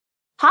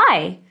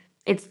Hi,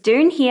 it's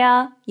Doone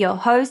here, your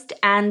host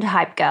and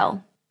hype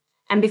girl.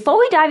 And before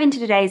we dive into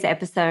today's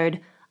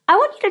episode, I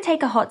want you to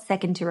take a hot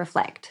second to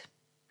reflect.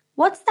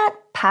 What's that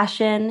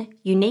passion,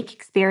 unique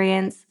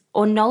experience,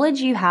 or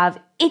knowledge you have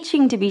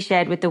itching to be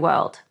shared with the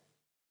world?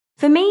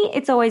 For me,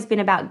 it's always been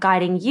about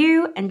guiding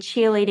you and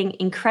cheerleading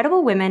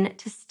incredible women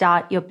to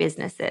start your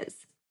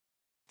businesses.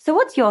 So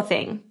what's your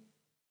thing?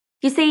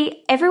 You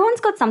see,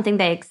 everyone's got something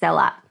they excel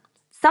at,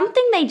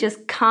 something they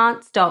just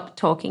can't stop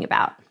talking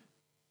about.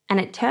 And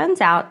it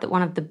turns out that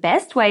one of the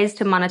best ways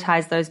to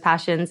monetize those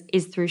passions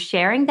is through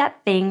sharing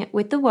that thing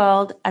with the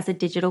world as a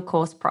digital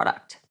course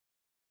product.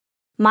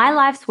 My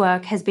life's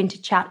work has been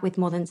to chat with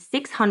more than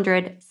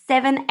 600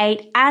 7,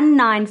 8, and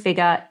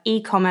 9-figure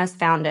e-commerce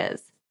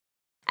founders.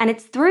 And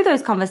it's through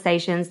those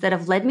conversations that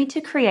have led me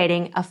to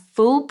creating a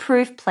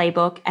foolproof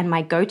playbook and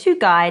my go-to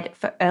guide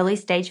for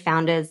early-stage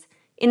founders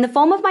in the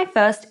form of my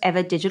first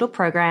ever digital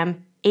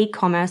program,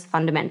 E-commerce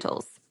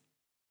Fundamentals.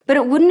 But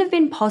it wouldn't have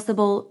been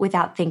possible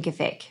without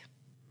Thinkific.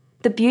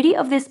 The beauty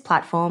of this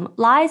platform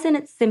lies in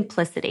its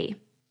simplicity.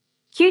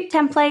 Cute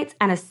templates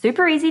and a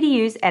super easy to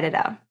use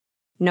editor.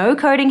 No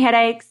coding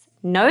headaches,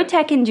 no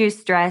tech-induced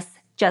stress,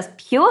 just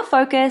pure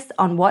focus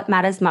on what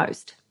matters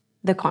most,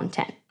 the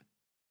content.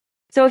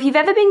 So if you've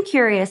ever been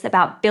curious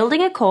about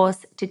building a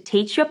course to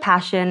teach your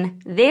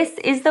passion, this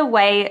is the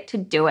way to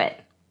do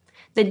it.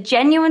 The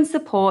genuine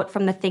support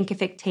from the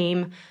Thinkific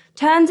team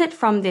turns it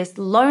from this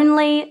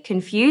lonely,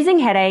 confusing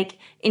headache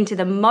into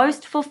the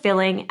most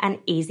fulfilling and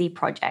easy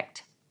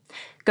project.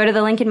 Go to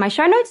the link in my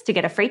show notes to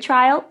get a free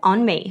trial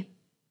on me.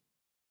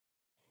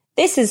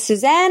 This is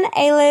Suzanne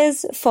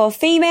Ehlers for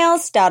Female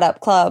Startup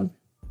Club.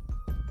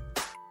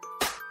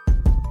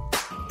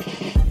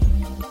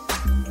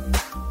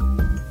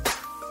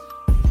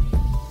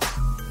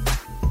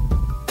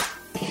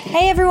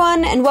 Hey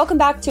everyone, and welcome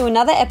back to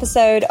another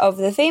episode of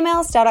the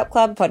Female Startup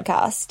Club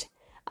podcast.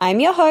 I'm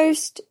your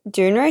host,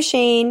 Doone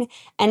Roisin,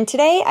 and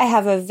today I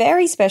have a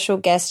very special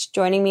guest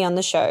joining me on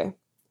the show,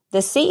 the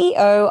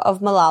CEO of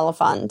Malala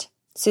Fund,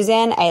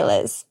 Suzanne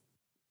Ehlers.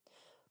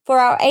 For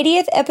our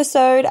 80th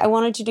episode, I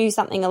wanted to do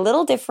something a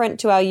little different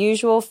to our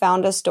usual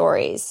founder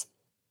stories.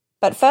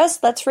 But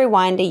first, let's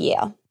rewind a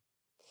year.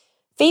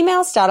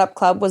 Female Startup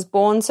Club was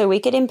born so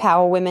we could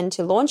empower women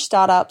to launch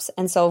startups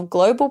and solve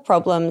global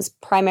problems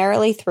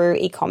primarily through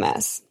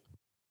e-commerce.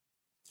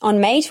 On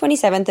May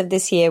 27th of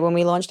this year, when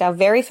we launched our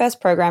very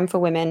first program for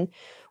women,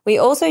 we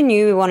also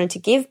knew we wanted to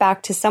give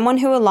back to someone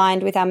who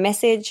aligned with our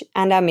message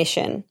and our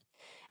mission.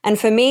 And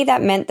for me,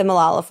 that meant the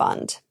Malala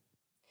Fund.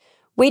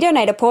 We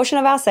donate a portion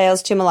of our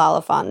sales to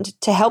Malala Fund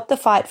to help the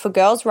fight for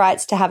girls'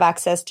 rights to have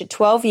access to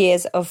 12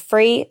 years of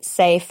free,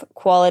 safe,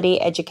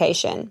 quality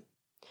education.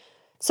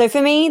 So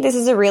for me, this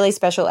is a really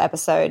special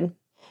episode.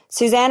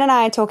 Suzanne and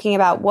I are talking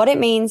about what it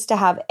means to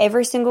have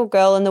every single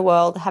girl in the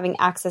world having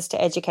access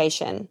to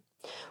education,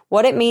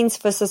 what it means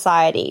for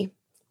society,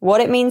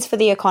 what it means for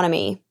the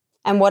economy,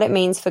 and what it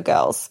means for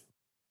girls.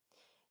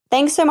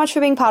 Thanks so much for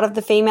being part of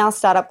the Female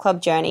Startup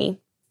Club journey.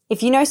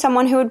 If you know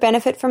someone who would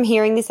benefit from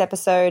hearing this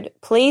episode,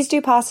 please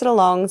do pass it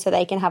along so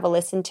they can have a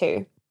listen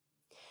too.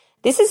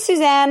 This is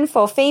Suzanne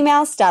for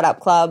Female Startup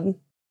Club.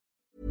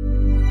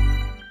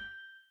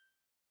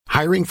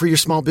 Hiring for your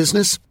small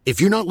business?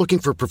 If you're not looking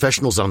for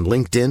professionals on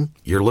LinkedIn,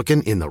 you're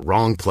looking in the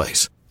wrong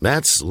place.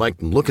 That's like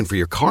looking for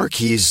your car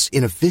keys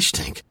in a fish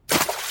tank.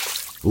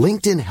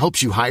 LinkedIn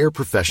helps you hire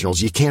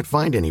professionals you can't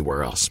find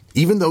anywhere else,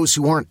 even those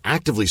who aren't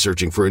actively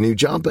searching for a new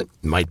job but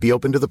might be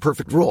open to the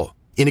perfect role.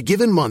 In a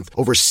given month,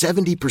 over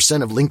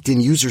 70% of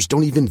LinkedIn users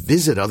don't even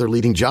visit other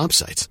leading job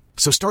sites.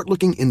 So start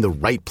looking in the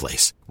right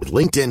place. With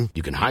LinkedIn,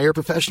 you can hire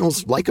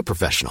professionals like a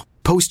professional.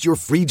 Post your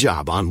free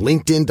job on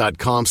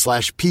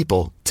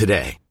linkedin.com/people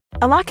today.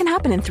 A lot can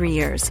happen in 3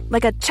 years,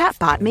 like a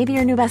chatbot may be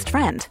your new best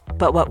friend.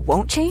 But what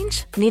won't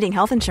change? Needing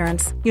health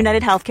insurance.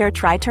 United Healthcare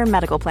Tri-Term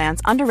Medical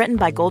Plans, underwritten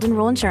by Golden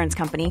Rule Insurance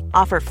Company,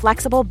 offer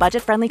flexible,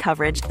 budget-friendly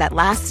coverage that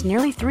lasts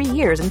nearly 3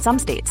 years in some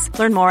states.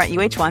 Learn more at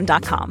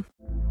uh1.com.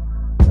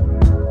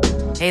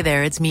 Hey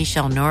there, it's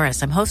Michelle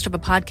Norris. I'm host of a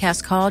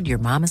podcast called Your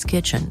Mama's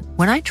Kitchen.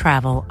 When I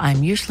travel,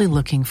 I'm usually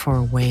looking for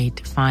a way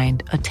to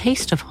find a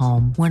taste of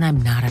home when I'm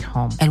not at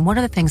home. And one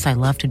of the things I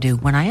love to do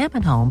when I am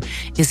at home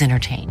is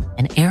entertain.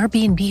 And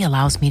Airbnb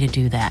allows me to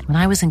do that. When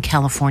I was in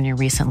California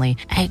recently,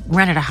 I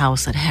rented a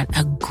house that had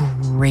a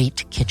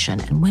great kitchen.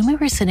 And when we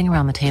were sitting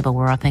around the table,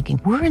 we're all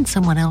thinking, we're in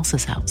someone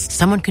else's house.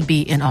 Someone could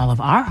be in all of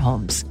our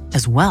homes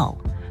as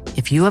well.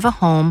 If you have a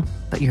home,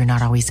 but you're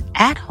not always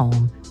at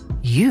home,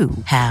 you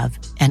have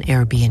an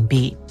Airbnb.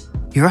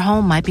 Your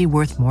home might be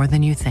worth more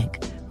than you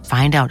think.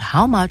 Find out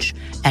how much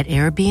at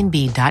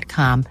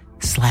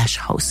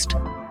airbnb.com/host.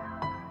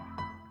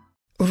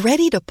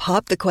 Ready to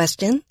pop the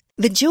question?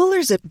 The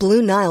jewelers at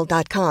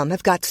BlueNile.com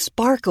have got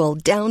sparkle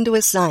down to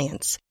a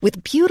science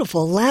with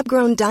beautiful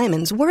lab-grown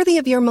diamonds worthy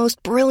of your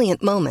most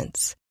brilliant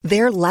moments.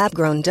 Their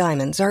lab-grown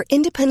diamonds are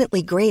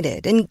independently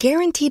graded and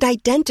guaranteed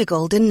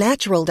identical to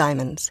natural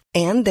diamonds,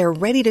 and they're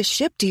ready to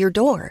ship to your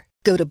door.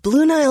 Go to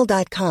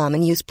BlueNile.com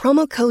and use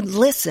promo code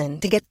LISTEN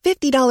to get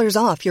 $50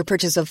 off your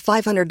purchase of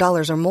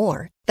 $500 or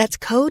more. That's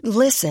code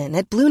LISTEN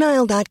at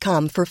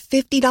BlueNile.com for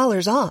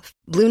 $50 off.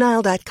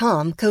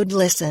 BlueNile.com, code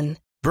LISTEN.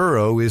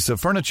 Burrow is a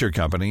furniture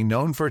company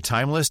known for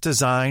timeless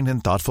design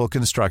and thoughtful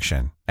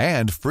construction,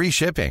 and free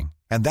shipping,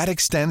 and that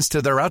extends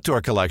to their outdoor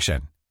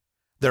collection.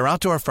 Their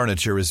outdoor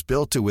furniture is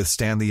built to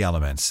withstand the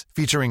elements,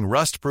 featuring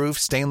rust-proof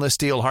stainless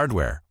steel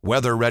hardware,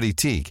 weather-ready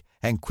teak,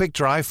 and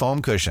quick-dry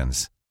foam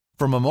cushions.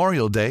 For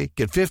Memorial Day,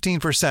 get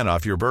 15%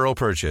 off your Burrow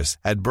purchase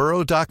at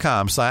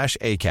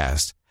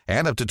burrow.com/ACAST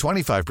and up to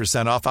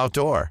 25% off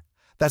outdoor.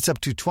 That's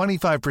up to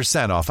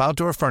 25% off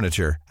outdoor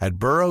furniture at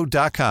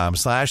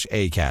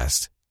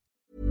burrow.com/ACAST.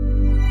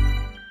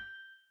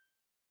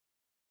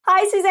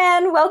 Hi,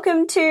 Suzanne.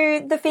 Welcome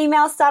to the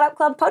Female Startup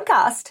Club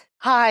podcast.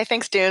 Hi,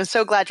 thanks, Dune.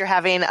 So glad you're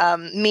having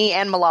me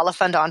and Malala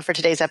Fund on for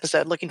today's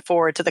episode. Looking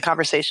forward to the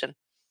conversation.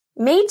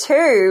 Me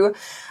too.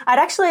 I'd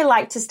actually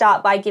like to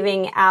start by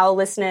giving our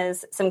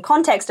listeners some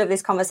context of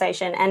this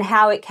conversation and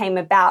how it came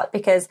about,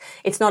 because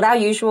it's not our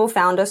usual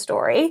founder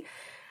story.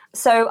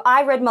 So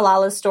I read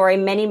Malala's story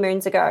many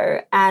moons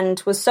ago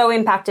and was so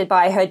impacted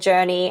by her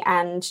journey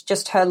and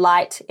just her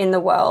light in the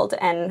world.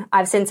 And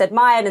I've since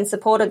admired and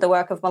supported the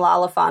work of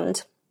Malala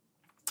Fund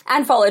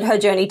and followed her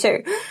journey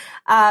too.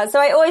 So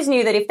I always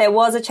knew that if there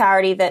was a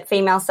charity that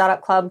Female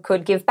Startup Club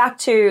could give back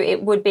to,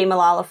 it would be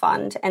Malala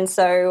Fund. And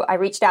so I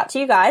reached out to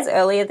you guys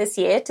earlier this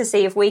year to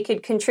see if we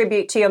could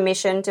contribute to your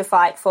mission to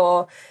fight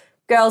for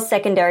girls'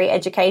 secondary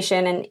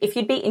education and if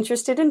you'd be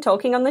interested in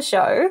talking on the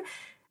show.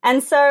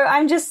 And so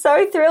I'm just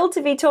so thrilled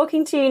to be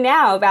talking to you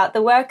now about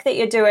the work that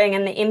you're doing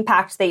and the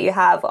impact that you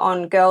have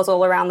on girls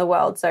all around the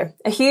world. So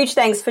a huge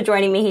thanks for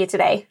joining me here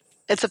today.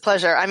 It's a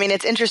pleasure. I mean,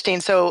 it's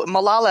interesting. So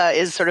Malala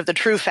is sort of the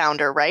true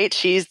founder, right?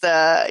 She's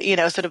the,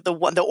 sort of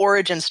the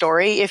origin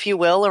story, if you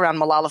will, around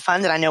Malala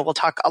Fund. And I know we'll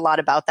talk a lot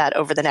about that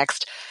over the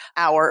next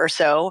hour or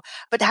so,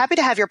 but happy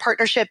to have your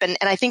partnership. And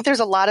I think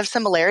there's a lot of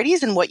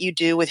similarities in what you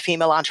do with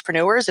female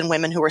entrepreneurs and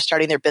women who are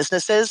starting their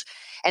businesses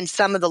and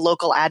some of the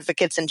local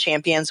advocates and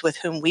champions with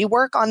whom we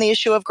work on the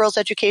issue of girls'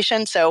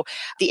 education. So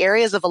the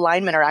areas of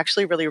alignment are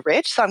actually really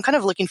rich. So I'm kind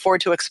of looking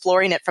forward to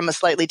exploring it from a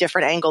slightly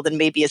different angle than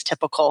maybe is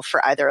typical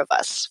for either of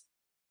us.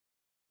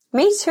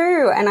 Me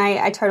too. And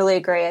I totally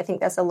agree. I think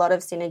there's a lot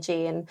of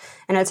synergy and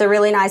it's a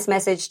really nice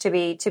message to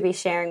be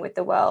sharing with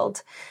the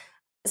world.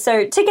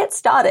 So to get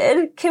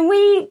started, can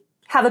we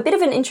have a bit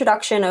of an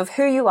introduction of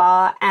who you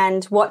are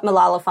and what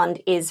Malala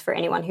Fund is for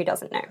anyone who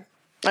doesn't know?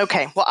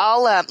 Okay.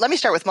 Well, let me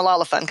start with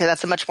Malala Fund because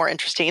that's a much more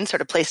interesting sort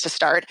of place to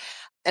start.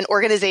 An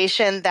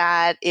organization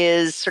that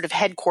is sort of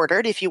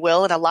headquartered, if you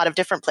will, in a lot of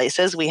different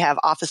places. We have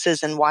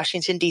offices in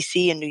Washington,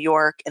 D.C., and New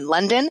York, and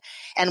London,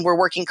 and we're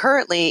working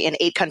currently in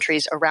 8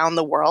 countries around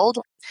the world.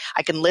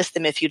 I can list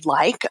them if you'd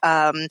like.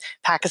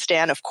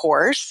 Pakistan, of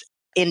course,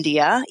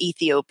 India,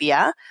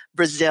 Ethiopia,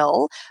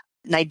 Brazil,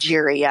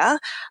 Nigeria,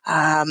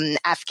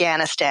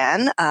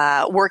 Afghanistan,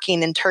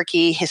 working in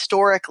Turkey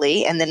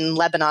historically, and then in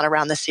Lebanon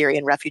around the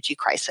Syrian refugee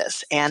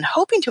crisis, and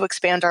hoping to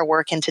expand our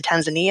work into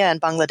Tanzania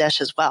and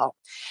Bangladesh as well.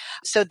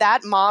 So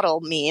that model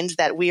means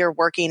that we are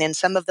working in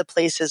some of the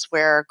places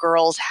where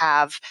girls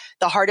have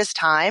the hardest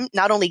time,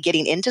 not only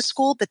getting into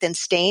school, but then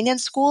staying in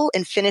school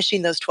and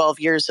finishing those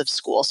 12 years of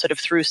school, sort of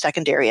through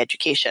secondary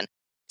education.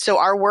 So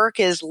our work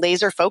is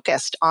laser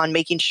focused on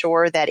making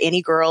sure that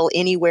any girl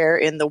anywhere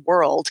in the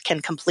world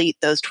can complete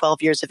those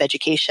 12 years of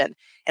education.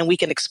 And we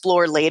can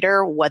explore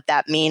later what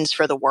that means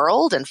for the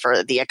world and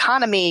for the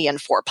economy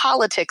and for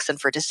politics and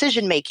for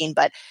decision making.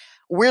 But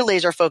we're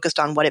laser focused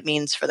on what it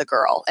means for the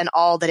girl and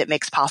all that it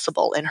makes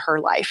possible in her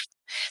life.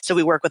 So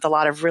we work with a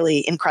lot of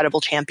really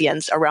incredible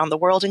champions around the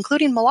world,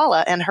 including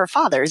Malala and her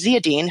father,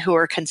 Ziauddin, who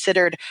are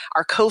considered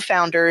our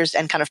co-founders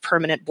and kind of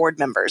permanent board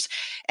members.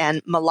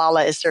 And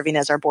Malala is serving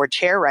as our board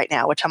chair right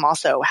now, which I'm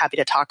also happy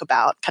to talk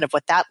about kind of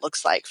what that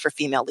looks like for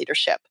female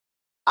leadership.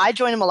 I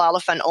joined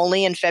Malala Fund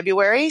only in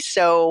February,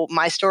 so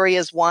my story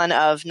is one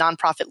of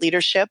nonprofit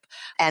leadership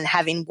and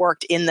having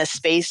worked in the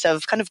space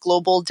of kind of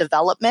global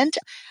development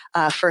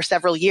for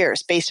several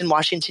years, based in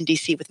Washington,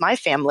 D.C. with my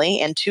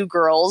family and 2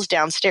 girls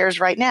downstairs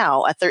right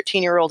now, a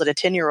 13-year-old and a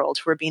 10-year-old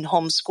who are being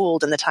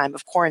homeschooled in the time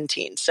of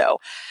quarantine.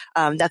 So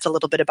that's a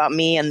little bit about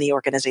me and the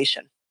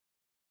organization.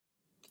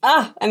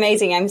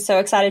 Amazing. I'm so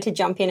excited to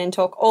jump in and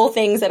talk all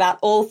things about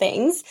all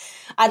things.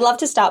 I'd love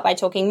to start by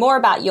talking more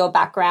about your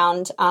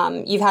background.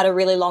 You've had a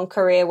really long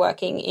career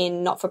working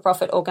in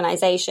not-for-profit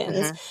organizations.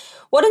 Mm-hmm.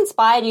 What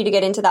inspired you to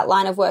get into that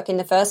line of work in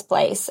the first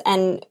place?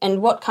 And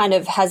what kind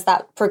of has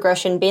that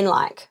progression been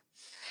like?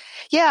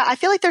 Yeah, I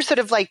feel like there's sort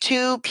of like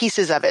 2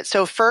 pieces of it.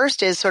 So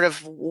first is sort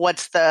of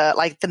what's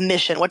the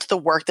mission, what's the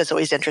work that's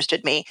always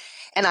interested me.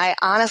 And I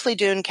honestly,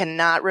 Dune,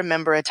 cannot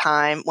remember a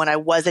time when I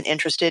wasn't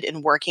interested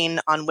in working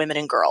on women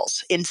and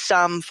girls in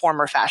some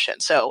form or fashion.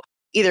 So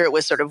either it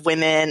was sort of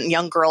women,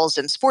 young girls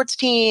in sports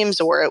teams,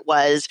 or it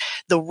was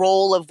the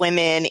role of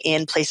women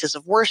in places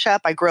of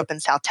worship. I grew up in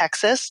South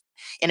Texas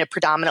in a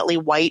predominantly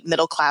white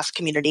middle-class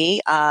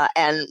community,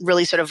 and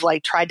really sort of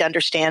like tried to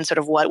understand sort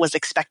of what was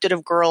expected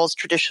of girls,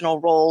 traditional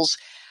roles,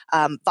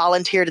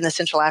 volunteered in the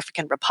Central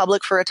African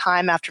Republic for a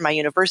time after my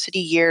university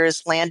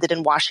years, landed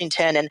in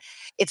Washington. And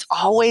it's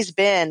always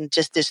been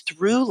just this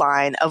through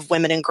line of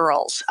women and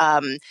girls.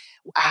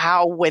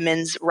 How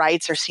women's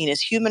rights are seen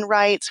as human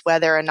rights,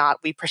 whether or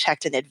not we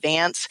protect and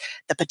advance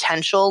the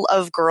potential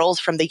of girls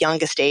from the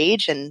youngest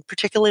age, and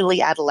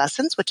particularly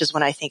adolescence, which is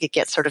when I think it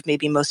gets sort of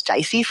maybe most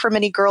dicey for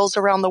many girls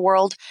around the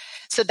world.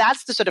 So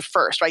that's the sort of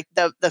first, right?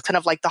 The kind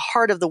of like the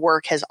heart of the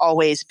work has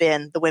always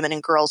been the women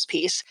and girls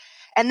piece.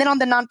 And then on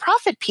the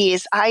nonprofit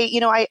piece,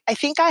 I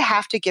think I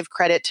have to give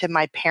credit to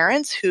my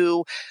parents,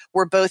 who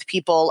were both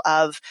people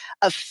of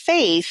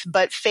faith,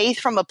 but faith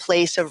from a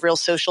place of real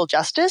social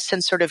justice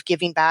and sort of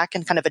giving back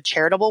in kind of a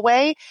charitable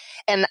way.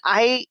 And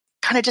I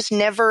kind of just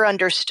never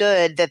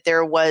understood that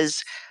there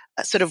was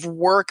a sort of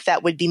work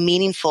that would be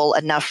meaningful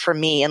enough for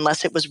me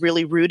unless it was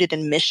really rooted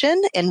in mission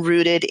and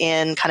rooted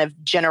in kind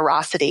of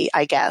generosity,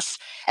 I guess.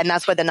 And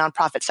that's why the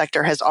nonprofit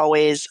sector has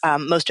always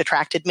most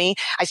attracted me.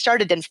 I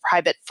started in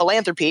private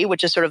philanthropy,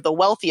 which is sort of the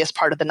wealthiest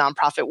part of the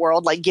nonprofit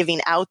world, like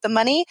giving out the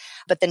money,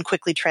 but then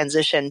quickly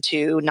transitioned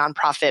to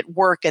nonprofit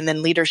work and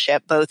then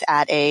leadership, both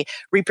at a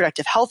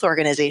reproductive health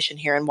organization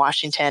here in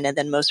Washington and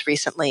then most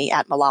recently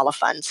at Malala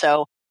Fund.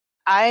 So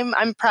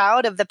I'm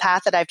proud of the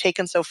path that I've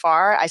taken so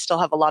far. I still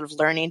have a lot of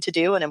learning to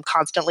do, and I'm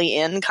constantly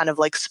in kind of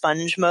like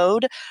sponge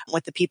mode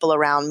with the people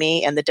around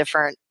me and the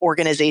different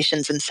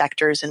organizations and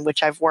sectors in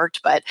which I've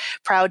worked, but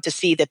proud to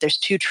see that there's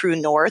two true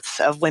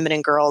norths of women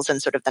and girls in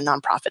sort of the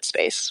nonprofit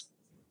space.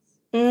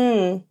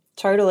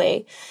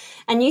 Totally.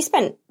 And you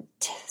spent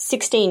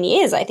 16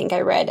 years, I think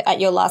I read, at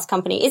your last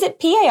company. Is it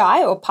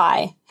PAI or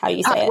PI? How do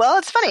you say it? Well,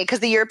 it's funny because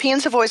the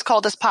Europeans have always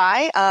called us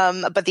PI,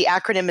 but the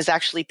acronym is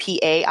actually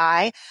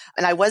PAI.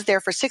 And I was there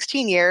for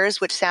 16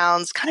 years, which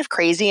sounds kind of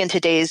crazy in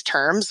today's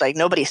terms. Like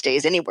nobody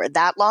stays anywhere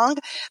that long.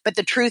 But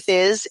the truth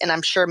is, and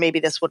I'm sure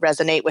maybe this would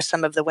resonate with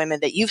some of the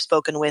women that you've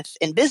spoken with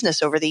in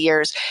business over the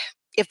years,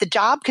 if the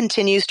job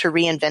continues to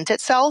reinvent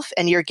itself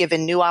and you're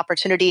given new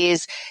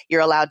opportunities,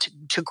 you're allowed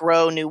to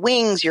grow new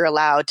wings, you're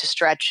allowed to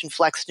stretch and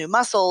flex new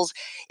muscles,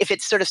 if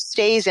it sort of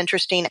stays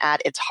interesting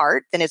at its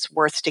heart, then it's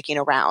worth sticking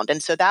around.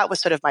 And so that was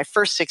sort of my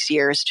first 6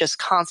 years, just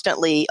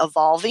constantly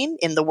evolving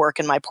in the work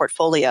in my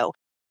portfolio.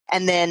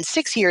 And then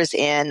 6 years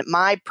in,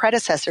 my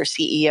predecessor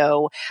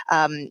CEO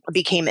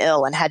became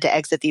ill and had to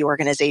exit the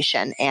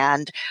organization.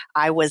 And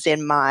I was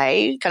in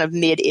my kind of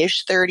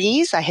mid-ish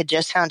 30s. I had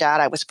just found out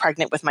I was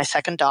pregnant with my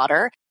second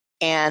daughter.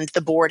 And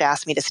the board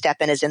asked me to step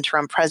in as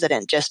interim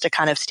president just to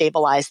kind of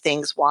stabilize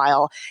things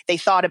while they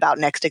thought about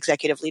next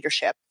executive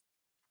leadership.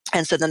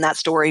 And so then that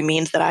story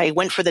means that I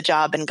went for the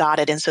job and got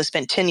it. And so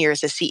spent 10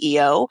 years as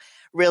CEO,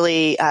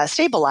 really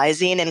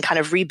stabilizing and kind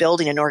of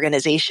rebuilding an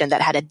organization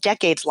that had a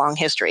decades-long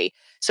history.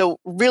 So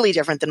really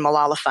different than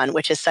Malala Fund,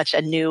 which is such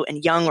a new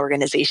and young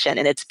organization.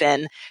 And it's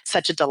been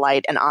such a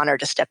delight and honor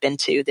to step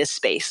into this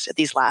space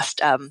these last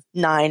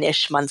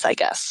 9-ish months, I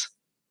guess.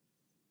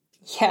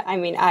 Yeah, I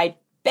mean, I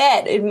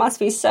bet it must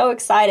be so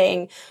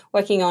exciting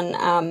working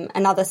on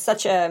another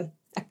such a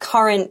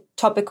current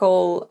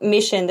topical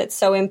mission that's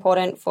so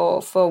important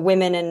for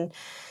women and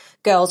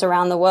girls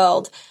around the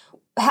world.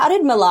 How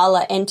did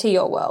Malala enter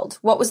your world?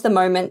 What was the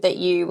moment that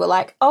you were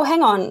like, oh,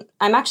 hang on,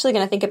 I'm actually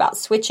going to think about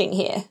switching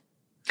here?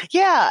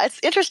 Yeah, it's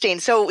interesting.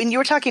 So when you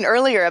were talking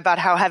earlier about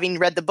how having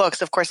read the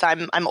books, of course,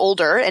 I'm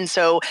older. And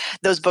so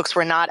those books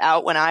were not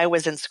out when I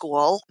was in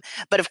school,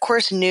 but of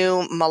course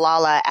knew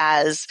Malala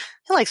as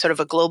like sort of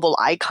a global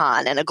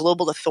icon and a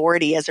global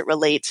authority as it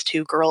relates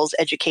to girls'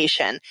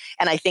 education.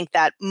 And I think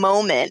that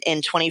moment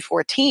in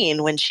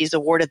 2014 when she's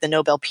awarded the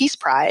Nobel Peace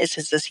Prize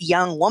as this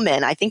young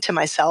woman, I think to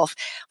myself,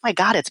 oh my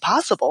God, it's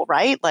possible,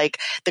 right? Like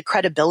the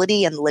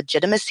credibility and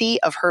legitimacy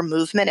of her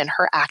movement and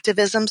her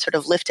activism sort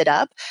of lifted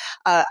up.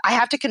 I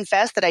have to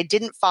confess that I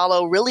didn't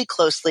follow really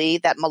closely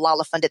that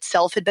Malala Fund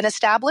itself had been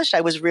established.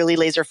 I was really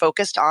laser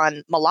focused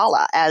on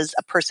Malala as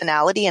a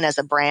personality and as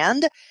a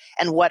brand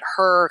and what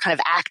her kind of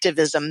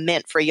activism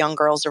meant for young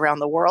girls around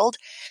the world.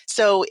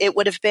 So it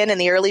would have been in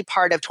the early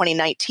part of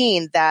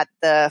 2019 that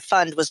the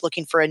fund was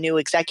looking for a new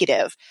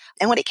executive.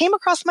 And when it came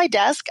across my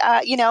desk,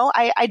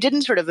 I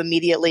didn't sort of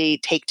immediately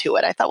take to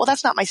it. I thought, well,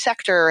 that's not my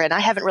sector and I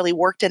haven't really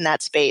worked in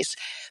that space.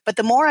 But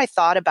the more I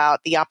thought about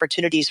the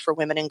opportunities for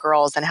women and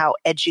girls and how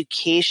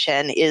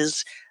education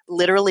is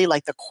literally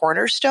like the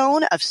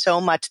cornerstone of so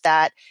much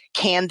that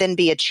can then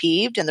be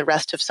achieved in the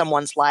rest of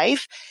someone's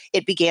life,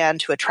 it began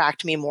to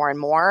attract me more and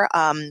more.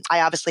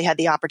 I obviously had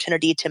the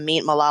opportunity to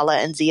meet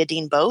Malala and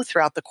Ziauddin both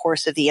throughout the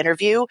course of the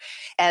interview,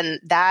 and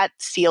that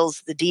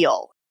seals the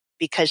deal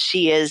because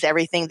she is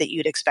everything that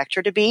you'd expect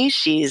her to be.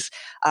 She's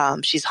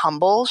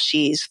humble,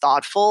 she's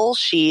thoughtful,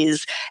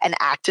 she's an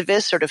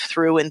activist sort of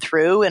through and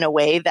through in a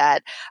way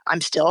that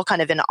I'm still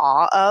kind of in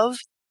awe of.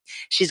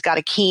 She's got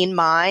a keen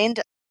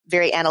mind,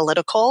 very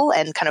analytical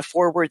and kind of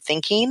forward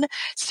thinking.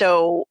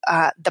 So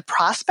the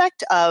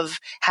prospect of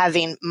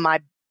having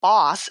my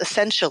boss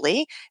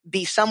essentially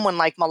be someone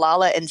like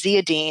Malala and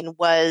Ziauddin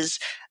was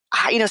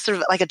sort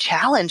of like a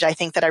challenge, I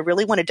think, that I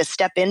really wanted to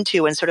step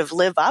into and sort of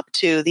live up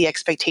to the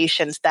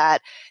expectations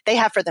that they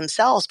have for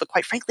themselves, but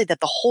quite frankly, that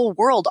the whole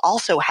world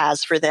also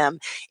has for them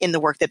in the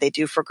work that they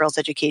do for girls'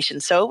 education.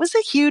 So it was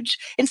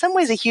in some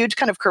ways, a huge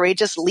kind of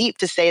courageous leap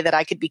to say that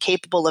I could be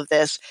capable of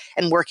this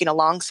and working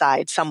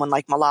alongside someone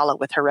like Malala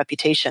with her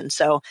reputation.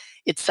 So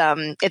it's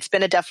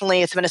been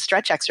a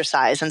stretch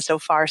exercise, and so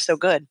far, so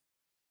good.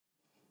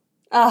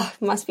 Oh,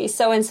 it must be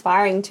so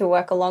inspiring to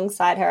work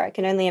alongside her. I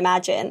can only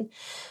imagine.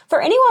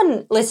 For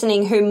anyone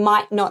listening who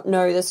might not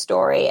know the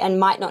story and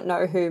might not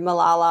know who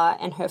Malala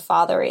and her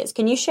father is,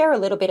 can you share a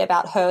little bit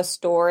about her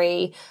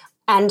story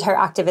and her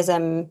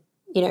activism,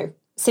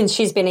 since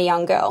she's been a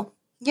young girl?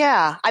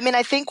 Yeah.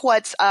 I think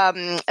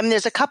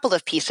there's a couple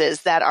of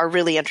pieces that are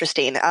really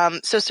interesting.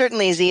 So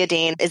certainly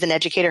Ziauddin is an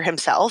educator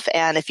himself.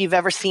 And if you've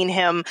ever seen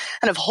him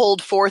kind of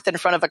hold forth in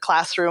front of a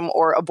classroom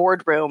or a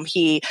boardroom,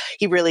 he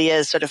really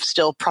is sort of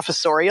still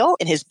professorial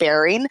in his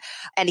bearing.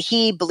 And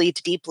he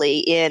believed deeply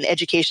in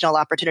educational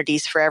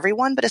opportunities for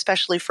everyone, but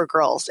especially for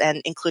girls,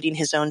 and including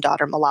his own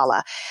daughter,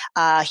 Malala.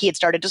 He had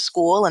started a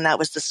school, and that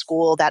was the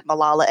school that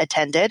Malala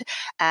attended.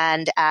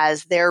 And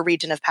as their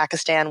region of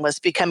Pakistan was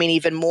becoming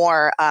even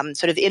more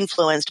sort of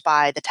influenced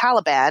by the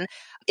Taliban,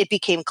 it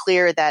became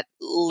clear that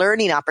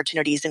learning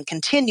opportunities and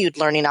continued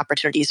learning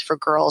opportunities for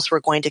girls were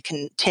going to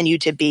continue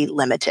to be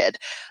limited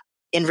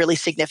in really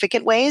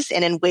significant ways,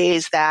 and in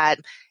ways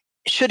that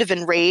should have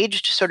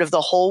enraged sort of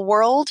the whole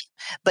world,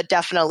 but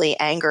definitely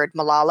angered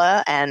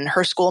Malala and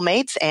her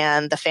schoolmates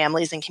and the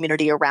families and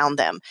community around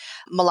them.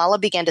 Malala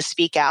began to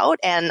speak out.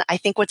 And I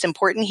think what's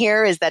important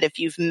here is that if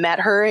you've met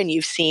her and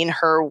you've seen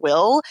her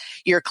will,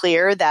 you're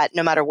clear that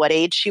no matter what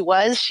age she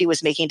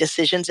was making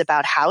decisions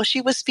about how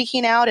she was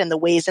speaking out and the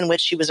ways in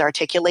which she was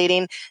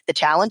articulating the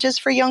challenges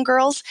for young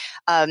girls.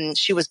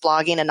 She was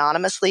blogging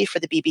anonymously for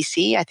the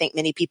BBC. I think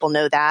many people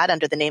know that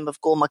under the name of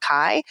Gul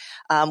Makai,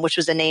 which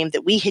was a name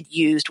that we had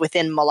used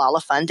within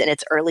Malala Fund in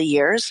its early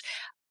years.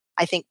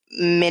 I think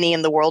many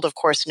in the world, of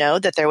course, know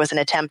that there was an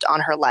attempt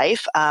on her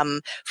life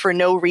for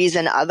no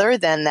reason other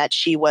than that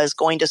she was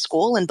going to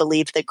school and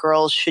believed that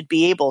girls should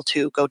be able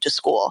to go to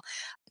school.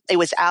 It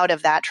was out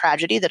of that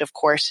tragedy that, of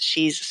course,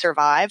 she's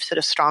survived sort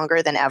of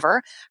stronger than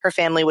ever. Her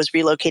family was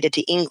relocated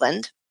to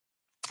England.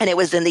 And it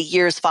was in the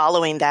years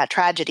following that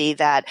tragedy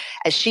that,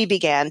 as she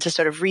began to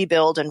sort of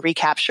rebuild and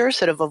recapture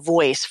sort of a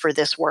voice for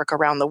this work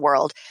around the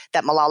world,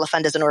 that Malala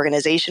Fund as an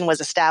organization was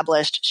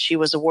established. She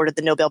was awarded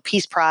the Nobel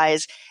Peace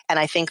Prize. And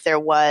I think there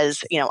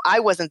was, I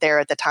wasn't there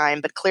at the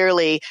time, but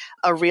clearly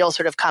a real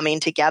sort of coming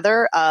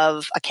together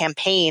of a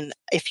campaign,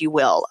 if you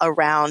will,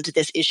 around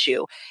this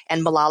issue.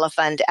 And Malala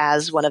Fund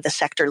as one of the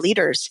sector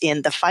leaders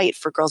in the fight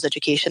for girls'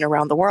 education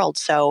around the world.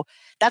 So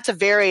that's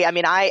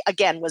I,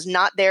 again, was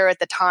not there at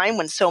the time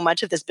when so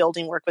much of this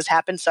building work was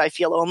happening. So I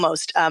feel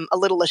almost a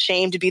little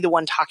ashamed to be the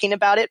one talking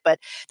about it. But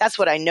that's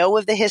what I know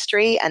of the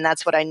history. And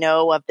that's what I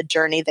know of the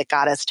journey that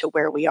got us to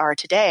where we are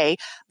today,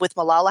 with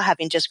Malala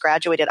having just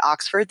graduated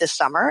Oxford this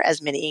summer,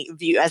 as many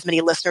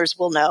listeners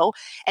will know,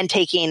 and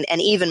taking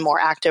an even more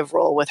active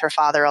role with her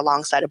father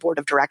alongside a board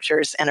of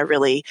directors and a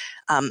really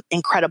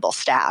incredible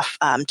staff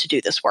to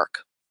do this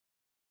work.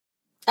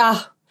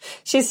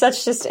 She's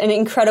just an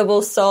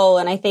incredible soul.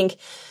 And I think,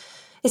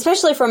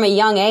 especially from a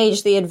young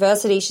age, the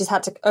adversity she's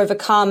had to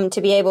overcome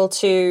to be able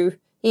to,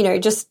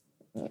 just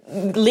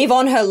live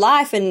on her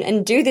life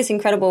and do this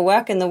incredible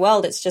work in the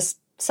world. It's just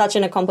such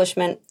an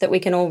accomplishment that we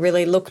can all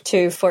really look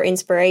to for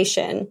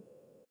inspiration.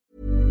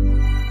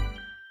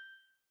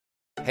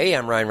 Hey,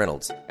 I'm Ryan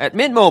Reynolds. At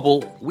Mint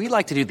Mobile, we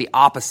like to do the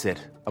opposite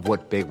of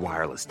what Big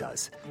Wireless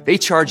does. They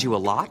charge you a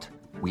lot.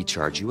 We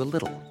charge you a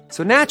little.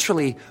 So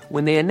naturally,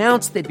 when they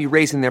announced they'd be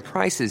raising their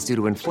prices due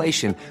to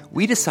inflation,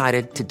 we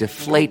decided to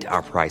deflate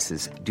our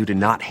prices due to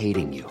not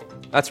hating you.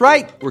 That's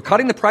right. We're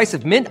cutting the price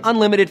of Mint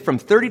Unlimited from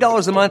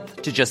 $30 a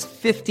month to just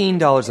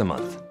 $15 a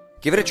month.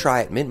 Give it a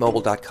try at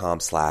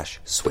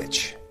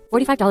mintmobile.com/switch.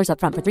 $45 up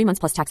front for 3 months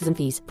plus taxes and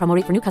fees. Promo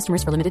rate for new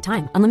customers for limited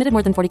time. Unlimited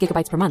more than 40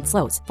 gigabytes per month.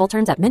 Slows full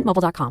terms at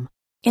mintmobile.com.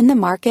 In the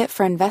market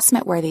for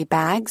investment-worthy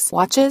bags,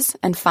 watches,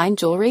 and fine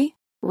jewelry,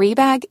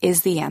 Rebag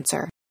is the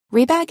answer.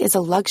 Rebag is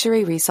a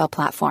luxury resale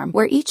platform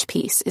where each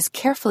piece is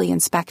carefully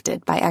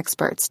inspected by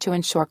experts to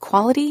ensure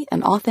quality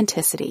and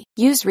authenticity.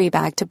 Use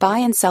Rebag to buy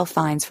and sell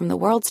finds from the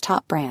world's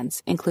top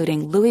brands,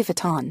 including Louis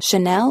Vuitton,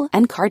 Chanel,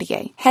 and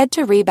Cartier. Head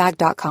to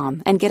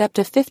Rebag.com and get up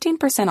to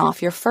 15%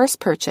 off your first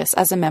purchase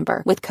as a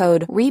member with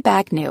code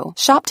REBAGNEW.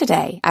 Shop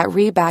today at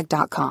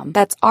Rebag.com.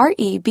 That's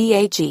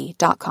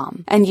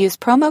REBAG.com. And use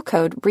promo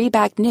code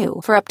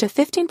REBAGNEW for up to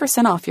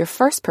 15% off your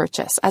first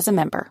purchase as a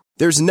member.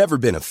 There's never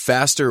been a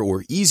faster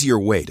or easier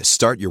way to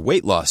start your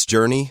weight loss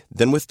journey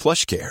than with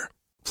PlushCare.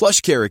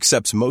 PlushCare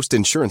accepts most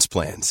insurance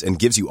plans and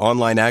gives you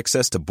online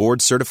access to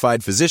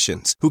board-certified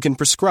physicians who can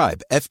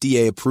prescribe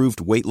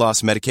FDA-approved weight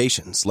loss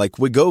medications like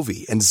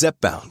Wegovy and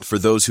Zepbound for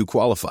those who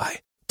qualify.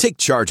 Take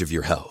charge of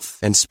your health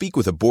and speak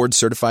with a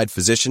board-certified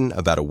physician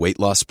about a weight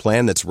loss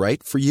plan that's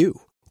right for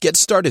you. Get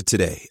started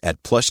today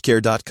at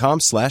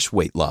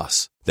plushcare.com/weight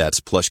loss.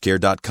 That's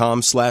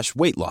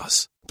plushcare.com/weight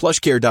loss.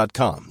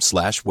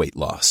 plushcare.com/weight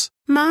loss.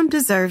 Mom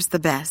deserves the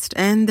best,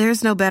 and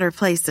there's no better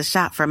place to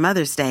shop for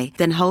Mother's Day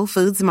than Whole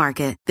Foods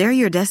Market. They're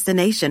your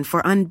destination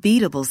for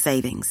unbeatable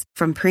savings,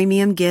 from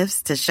premium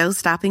gifts to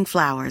show-stopping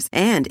flowers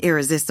and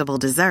irresistible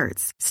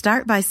desserts.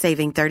 Start by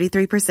saving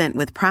 33%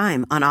 with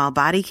Prime on all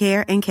body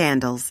care and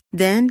candles.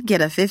 Then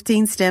get a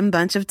 15-stem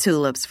bunch of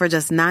tulips for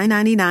just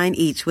 $9.99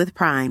 each with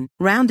Prime.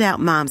 Round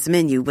out Mom's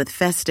menu with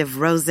festive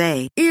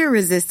rosé,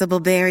 irresistible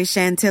berry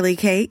chantilly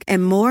cake,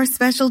 and more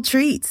special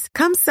treats.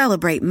 Come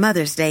celebrate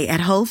Mother's Day at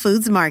Whole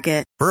Foods Market.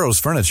 Burrow's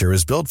furniture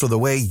is built for the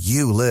way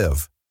you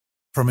live.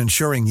 From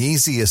ensuring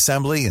easy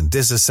assembly and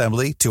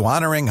disassembly to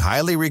honoring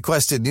highly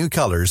requested new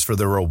colors for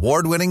their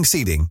award-winning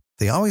seating,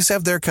 they always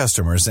have their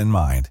customers in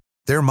mind.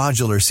 Their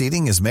modular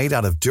seating is made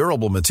out of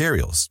durable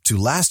materials to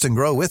last and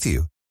grow with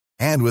you.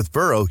 And with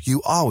Burrow,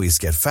 you always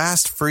get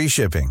fast, free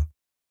shipping.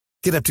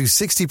 Get up to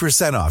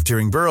 60% off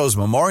during Burrow's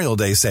Memorial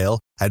Day sale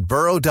at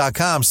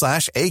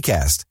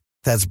burrow.com/ACAST.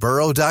 That's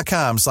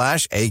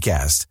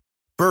burrow.com/ACAST.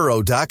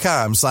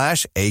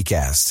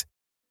 burrow.com/ACAST.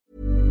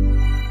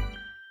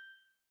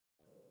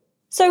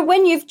 So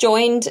when you've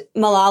joined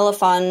Malala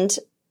Fund,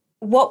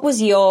 what was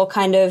your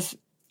kind of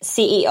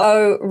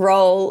CEO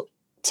role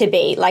to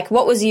be? Like,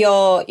 what was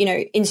your,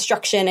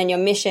 instruction and your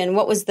mission?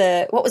 What was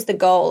the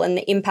goal and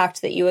the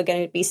impact that you were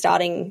going to be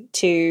starting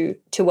to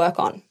work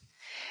on?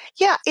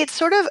 Yeah, it's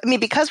sort of,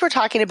 because we're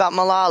talking about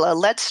Malala,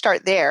 let's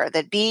start there,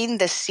 that being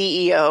the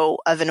CEO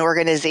of an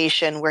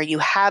organization where you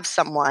have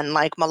someone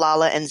like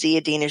Malala and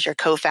Ziauddin as your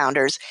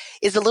co-founders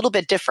is a little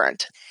bit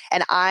different.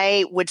 And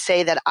I would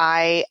say that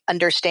I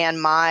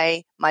understand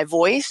my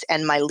voice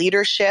and my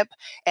leadership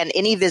and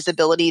any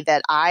visibility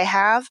that I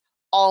have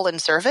all in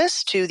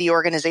service to the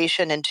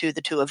organization and to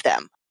the two of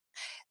them.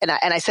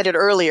 And I said it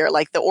earlier,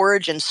 like the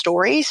origin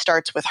story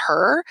starts with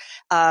her.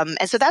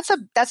 And so that's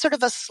sort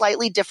of a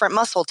slightly different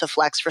muscle to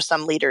flex for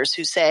some leaders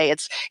who say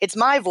it's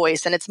my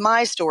voice and it's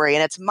my story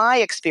and it's my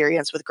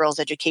experience with girls'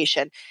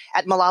 education.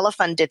 At Malala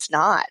Fund, it's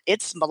not.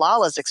 It's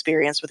Malala's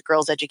experience with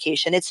girls'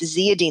 education. It's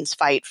Ziauddin's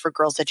fight for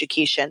girls'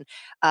 education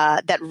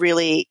that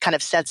really kind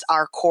of sets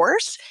our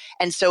course.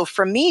 And so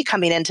for me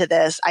coming into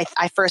this,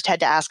 I first had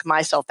to ask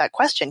myself that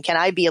question. Can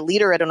I be a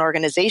leader at an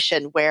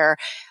organization where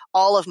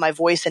all of my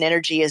voice and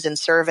energy is in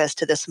service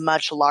to this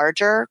much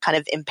larger kind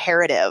of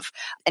imperative?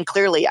 And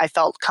clearly I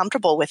felt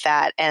comfortable with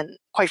that and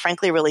quite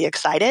frankly, really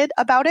excited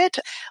about it.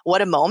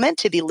 What a moment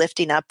to be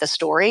lifting up the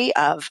story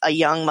of a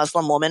young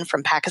Muslim woman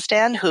from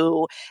Pakistan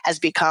who has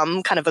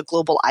become kind of a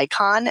global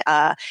icon.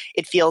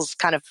 It feels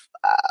kind of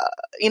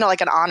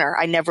like an honor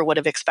I never would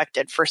have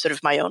expected for sort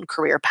of my own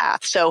career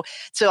path. So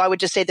I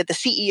would just say that the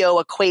CEO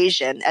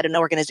equation at an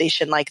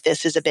organization like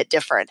this is a bit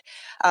different.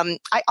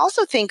 I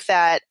also think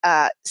that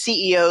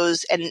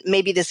CEOs, and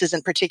maybe this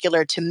isn't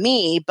particular to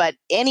me, but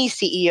any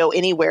CEO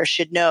anywhere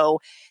should know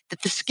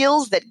that the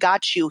skills that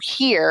got you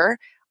here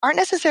aren't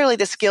necessarily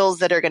the skills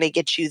that are going to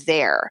get you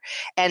there.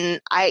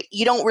 And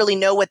you don't really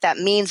know what that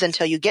means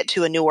until you get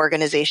to a new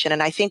organization.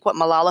 And I think what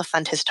Malala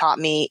Fund has taught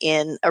me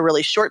in a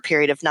really short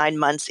period of 9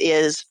 months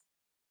is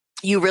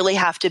you really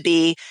have to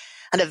be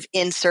kind of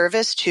in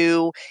service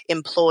to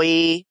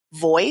employee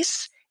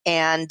voice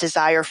and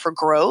desire for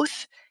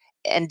growth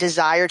and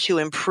desire to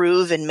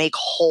improve and make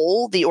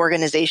whole the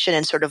organization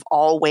in sort of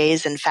all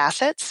ways and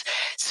facets.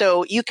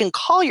 So you can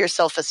call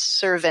yourself a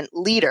servant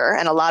leader,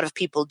 and a lot of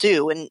people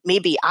do, and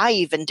maybe I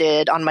even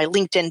did on my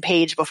LinkedIn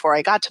page before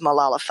I got to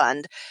Malala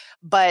Fund.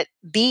 But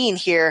being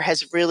here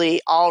has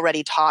really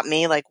already taught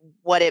me like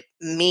what it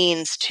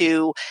means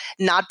to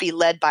not be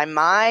led by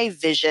my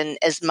vision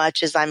as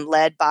much as I'm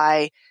led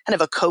by kind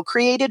of a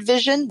co-created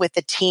vision with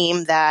a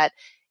team that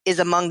is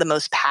among the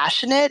most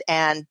passionate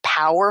and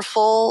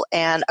powerful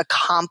and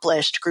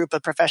accomplished group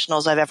of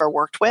professionals I've ever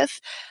worked with.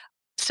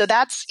 So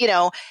that's,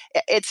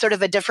 it's sort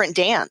of a different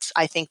dance,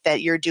 I think,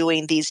 that you're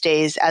doing these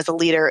days as a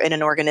leader in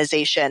an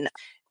organization,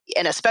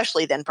 and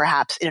especially then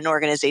perhaps in an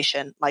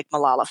organization like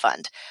Malala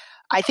Fund.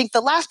 I think the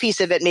last piece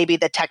of it may be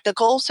the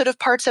technical sort of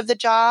parts of the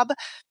job.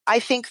 I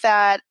think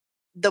that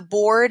the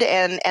board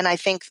and I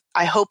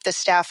hope the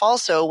staff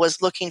also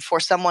was looking for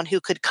someone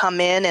who could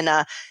come in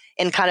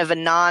kind of a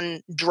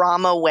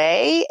non-drama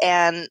way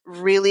and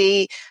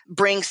really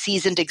bring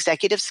seasoned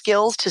executive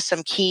skills to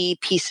some key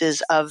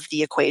pieces of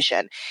the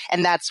equation.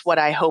 And that's what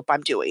I hope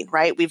I'm doing,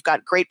 right? We've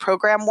got great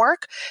program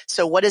work.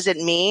 So what does it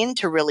mean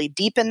to really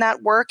deepen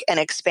that work and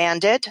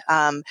expand it?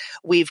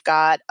 We've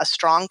got a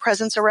strong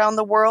presence around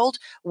the world.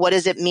 What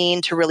does it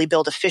mean to really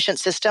build efficient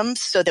systems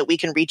so that we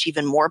can reach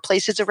even more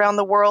places around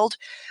the world?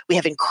 We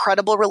have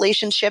incredible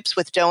relationships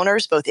with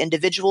donors, both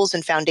individuals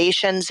and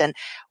foundations. And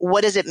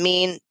what does it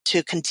mean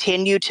to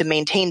continue to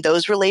maintain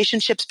those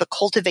relationships, but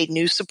cultivate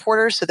new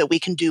supporters so that we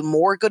can do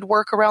more good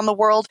work around the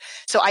world?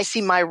 So I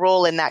see my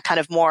role in that kind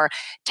of more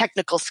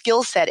technical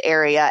skill set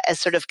area as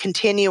sort of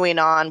continuing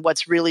on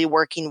what's really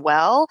working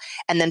well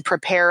and then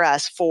prepare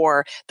us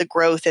for the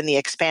growth and the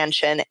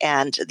expansion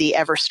and the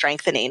ever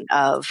strengthening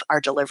of our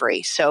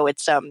delivery. So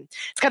it's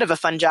kind of a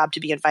fun job to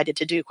be invited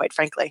to do, quite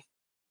frankly.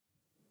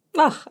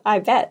 Oh, I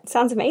bet.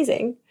 Sounds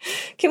amazing.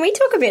 Can we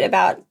talk a bit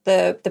about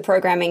the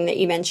programming that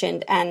you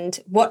mentioned and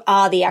what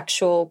are the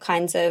actual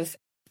kinds of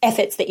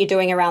efforts that you're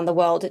doing around the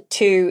world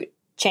to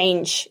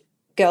change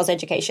girls'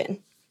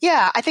 education?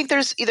 Yeah, I think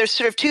there's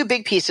sort of two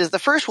big pieces. The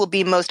first will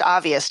be most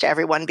obvious to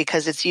everyone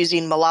because it's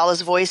using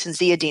Malala's voice and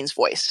Ziauddin's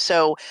voice.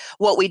 So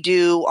what we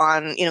do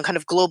on, kind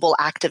of global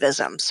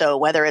activism. So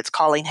whether it's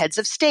calling heads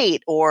of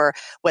state or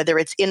whether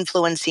it's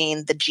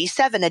influencing the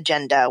G7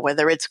 agenda,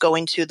 whether it's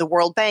going to the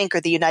World Bank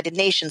or the United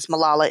Nations,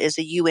 Malala is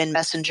a UN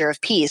messenger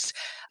of peace.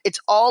 It's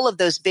all of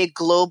those big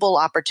global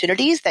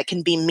opportunities that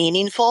can be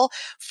meaningful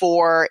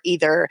for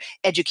either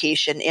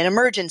education in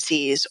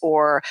emergencies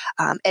or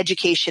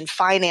education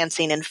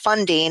financing and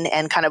funding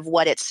and kind of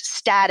what its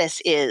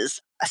status is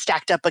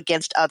stacked up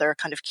against other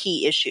kind of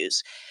key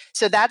issues.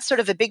 So that's sort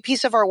of a big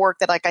piece of our work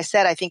that, like I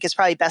said, I think is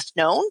probably best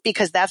known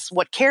because that's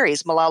what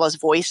carries Malala's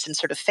voice and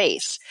sort of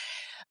face.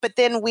 But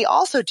then we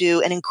also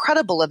do an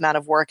incredible amount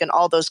of work in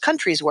all those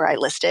countries where I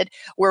listed,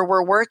 where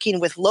we're working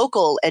with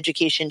local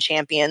education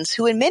champions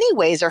who in many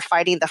ways are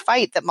fighting the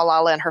fight that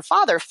Malala and her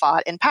father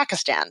fought in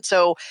Pakistan.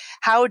 So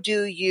how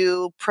do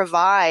you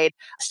provide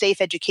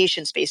safe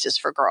education spaces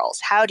for girls?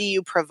 How do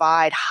you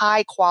provide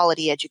high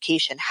quality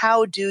education?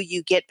 How do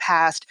you get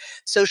past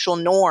social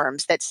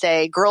norms that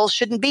say girls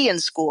shouldn't be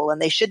in school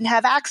and they shouldn't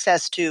have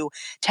access to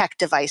tech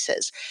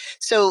devices?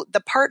 So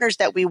the partners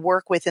that we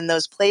work with in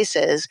those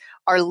places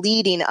are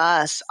leading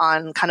us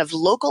on kind of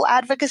local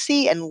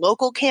advocacy and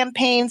local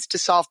campaigns to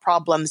solve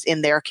problems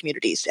in their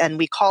communities. And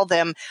we call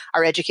them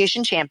our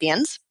education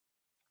champions.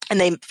 And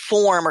they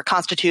form or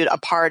constitute a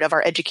part of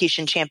our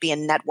education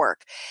champion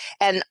network.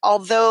 And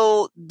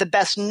although the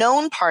best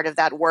known part of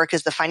that work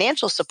is the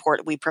financial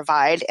support we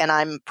provide, and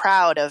I'm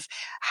proud of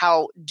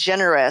how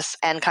generous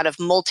and kind of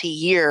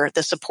multi-year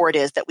the support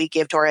is that we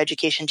give to our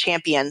education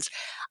champions,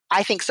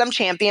 I think some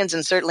champions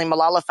and certainly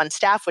Malala Fund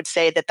staff would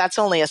say that that's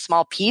only a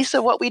small piece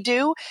of what we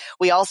do.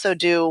 We also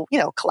do,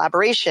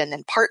 collaboration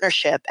and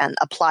partnership and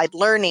applied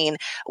learning.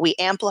 We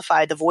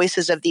amplify the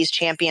voices of these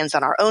champions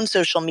on our own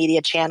social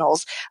media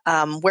channels.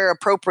 Where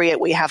appropriate,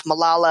 we have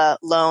Malala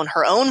loan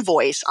her own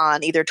voice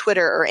on either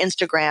Twitter or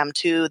Instagram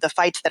to the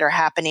fights that are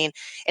happening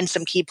in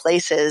some key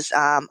places.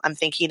 I'm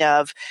thinking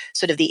of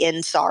sort of the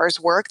End SARS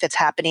work that's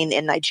happening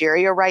in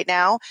Nigeria right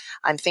now.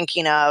 I'm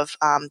thinking of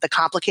the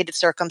complicated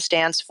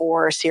circumstance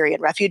for Syrian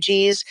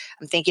refugees.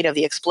 I'm thinking of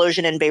the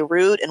explosion in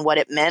Beirut and what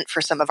it meant for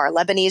some of our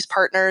Lebanese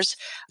partners.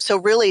 So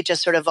really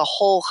just sort of a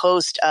whole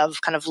host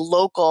of kind of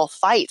local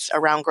fights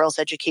around girls'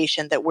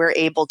 education that we're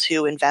able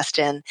to invest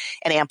in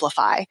and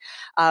amplify.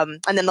 And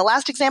then the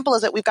last example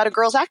is that we've got a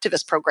girls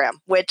activist program,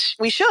 which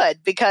we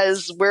should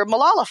because we're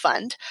Malala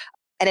Fund.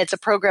 And it's a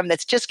program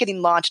that's just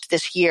getting launched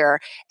this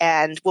year,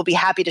 and we'll be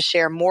happy to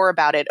share more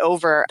about it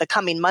over the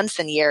coming months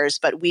and years.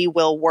 But we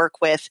will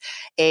work with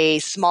a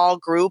small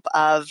group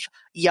of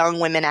young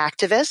women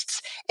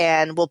activists,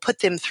 and we'll put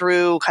them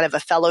through kind of a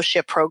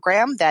fellowship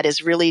program that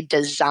is really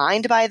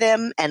designed by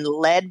them and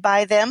led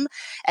by them,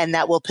 and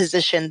that will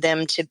position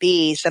them to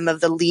be some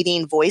of the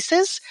leading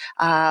voices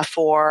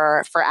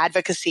for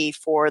advocacy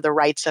for the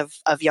rights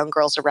of young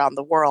girls around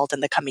the world in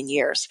the coming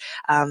years.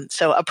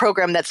 So a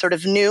program that's sort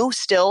of new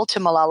still to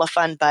Malala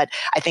Fund, but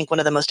I think one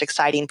of the most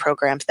exciting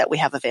programs that we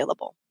have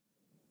available.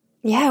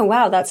 Yeah,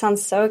 wow, that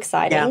sounds so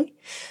exciting. Yeah.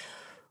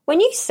 When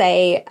you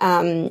say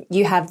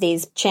you have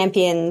these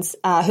champions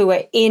who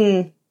are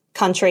in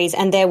countries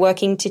and they're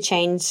working to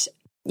change,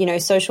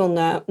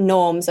 social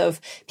norms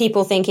of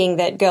people thinking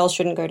that girls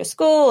shouldn't go to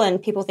school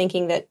and people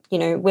thinking that,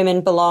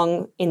 women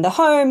belong in the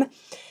home,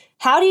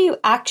 how do you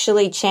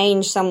actually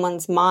change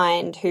someone's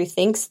mind who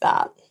thinks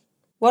that?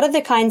 What are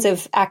the kinds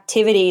of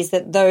activities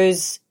that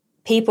those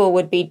people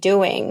would be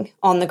doing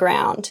on the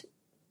ground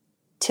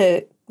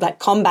to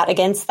combat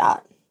against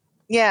that?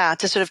 Yeah,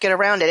 to sort of get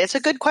around it. It's a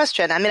good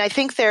question. I mean, I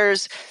think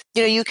there's,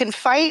 you can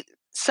fight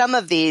some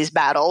of these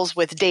battles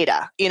with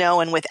data,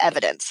 and with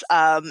evidence.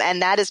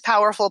 And that is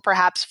powerful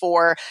perhaps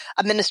for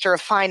a minister of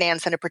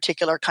finance in a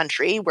particular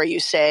country where you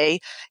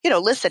say,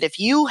 listen, if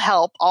you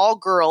help all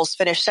girls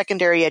finish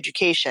secondary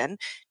education,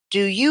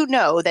 do you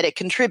know that it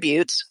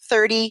contributes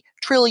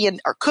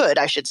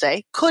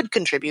could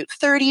contribute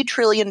 $30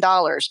 trillion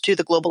to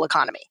the global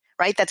economy?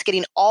 Right? That's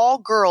getting all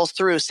girls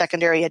through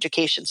secondary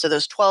education. So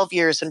those 12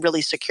 years and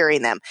really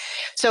securing them.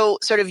 So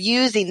sort of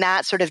using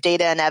that sort of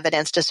data and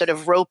evidence to sort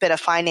of rope in a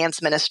finance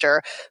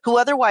minister who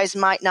otherwise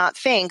might not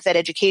think that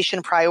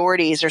education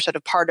priorities are sort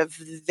of part of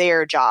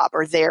their job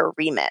or their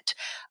remit.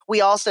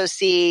 We also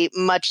see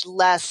much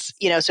less,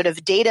 sort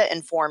of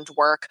data-informed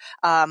work,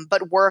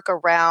 but work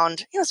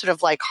around, sort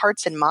of like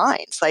hearts and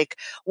minds. Like,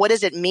 what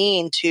does it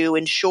mean to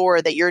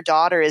ensure that your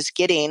daughter is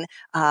getting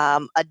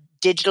a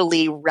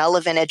digitally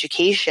relevant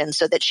education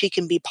so that she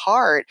can be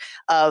part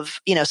of,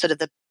 sort of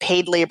the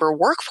paid labor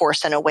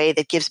workforce in a way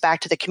that gives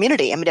back to the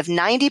community? I mean, if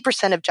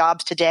 90% of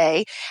jobs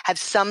today have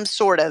some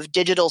sort of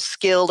digital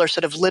skill or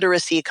sort of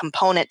literacy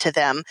component to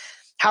them,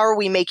 how are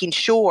we making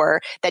sure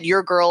that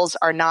your girls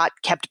are not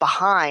kept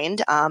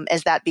behind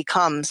as that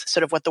becomes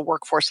sort of what the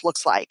workforce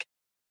looks like?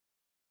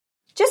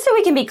 Just so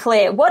we can be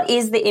clear, what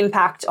is the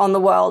impact on the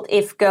world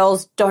if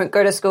girls don't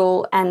go to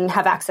school and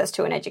have access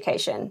to an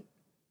education?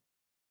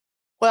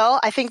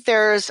 Well, I think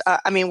there's,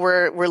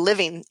 we're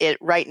living it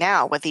right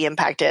now, what the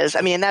impact is.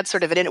 I mean, and that's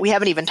sort of it. We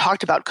haven't even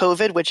talked about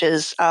COVID, which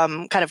is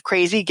kind of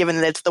crazy given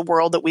that it's the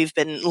world that we've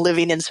been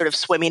living in, sort of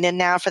swimming in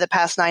now for the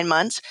past 9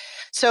 months.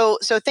 So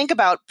think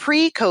about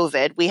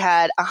pre-COVID, we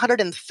had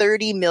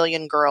 130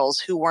 million girls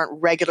who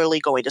weren't regularly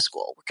going to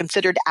school, were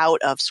considered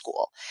out of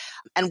school.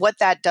 And what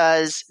that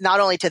does, not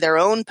only to their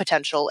own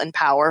potential and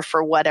power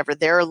for whatever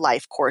their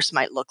life course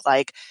might look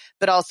like,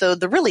 but also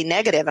the really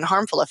negative and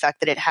harmful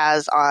effect that it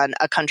has on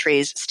a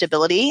country's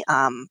stability,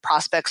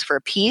 prospects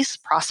for peace,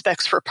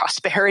 prospects for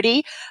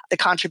prosperity, the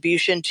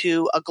contribution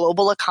to a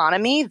global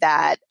economy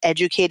that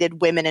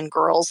educated women and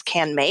girls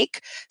can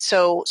make.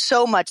 So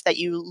much that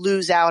you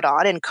lose out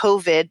on, and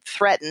COVID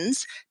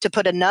threatens to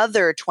put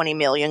another 20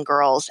 million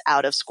girls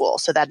out of school.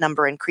 So that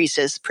number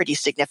increases pretty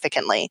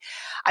significantly.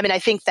 I mean, I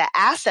think the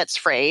assets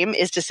frame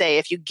is to say,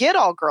 if you get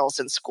all girls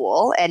in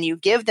school and you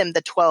give them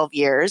the 12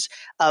 years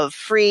of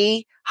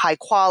free, high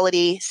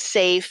quality,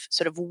 safe,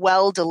 sort of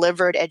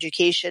well-delivered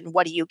education,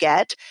 what do you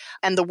get?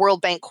 And the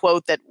World Bank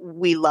quote that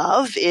we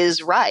love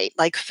is right,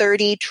 like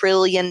 $30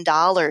 trillion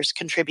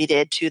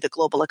contributed to the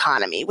global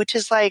economy, which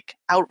is like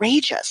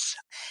outrageous,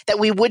 that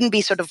we wouldn't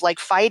be sort of like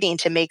fighting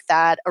to make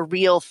that a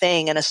real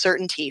thing and a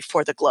certainty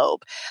for the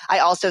globe. I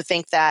also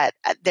think that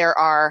there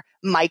are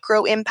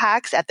micro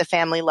impacts at the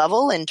family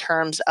level in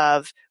terms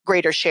of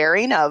greater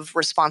sharing of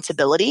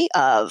responsibility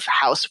of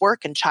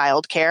housework and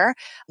childcare.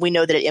 We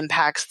know that it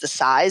impacts the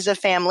size of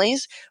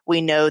families.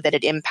 We know that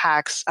it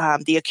impacts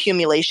the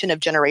accumulation of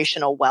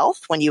generational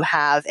wealth when you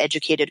have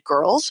educated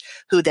girls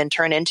who then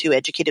turn into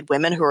educated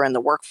women who are in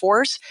the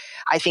workforce.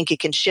 I think it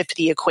can shift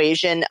the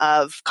equation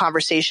of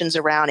conversations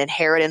around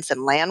inheritance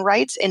and land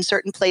rights in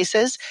certain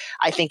places.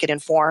 I think it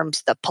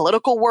informs the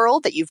political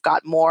world that you've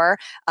got more,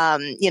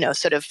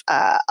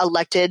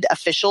 elected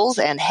officials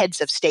and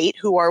heads of state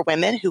who are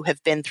women who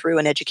have been through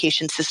an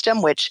education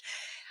system, which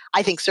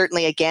I think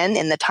certainly, again,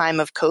 in the time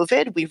of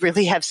COVID, we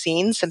really have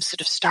seen some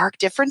sort of stark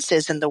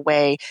differences in the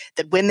way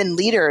that women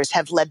leaders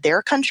have led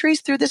their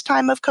countries through this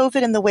time of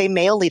COVID and the way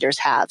male leaders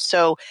have.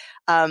 So,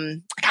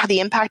 the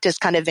impact is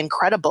kind of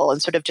incredible and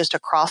sort of just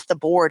across the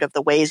board of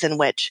the ways in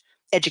which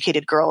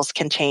educated girls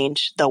can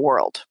change the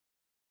world.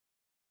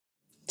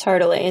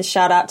 Totally. And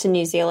shout out to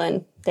New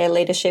Zealand. Their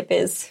leadership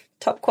is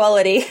top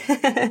quality.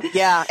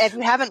 Yeah. If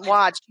you haven't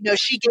watched,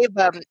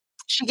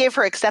 she gave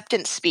her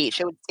acceptance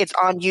speech. It's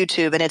on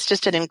YouTube, and it's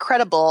just an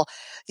incredible,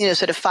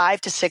 sort of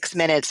 5 to 6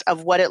 minutes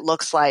of what it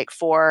looks like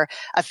for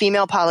a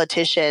female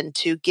politician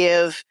to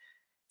give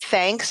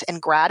thanks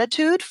and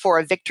gratitude for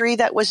a victory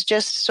that was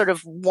just sort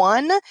of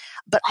won,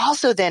 but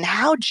also then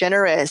how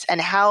generous and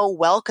how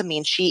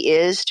welcoming she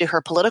is to her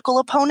political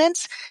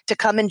opponents to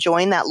come and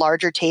join that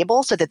larger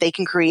table so that they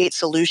can create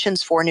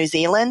solutions for New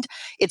Zealand.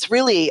 It's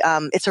really,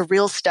 it's a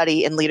real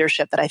study in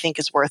leadership that I think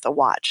is worth a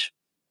watch.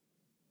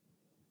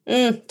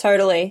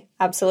 Totally.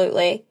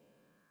 Absolutely.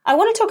 I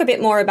want to talk a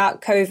bit more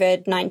about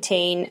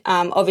COVID-19.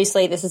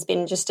 Obviously, this has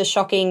been just a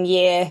shocking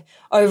year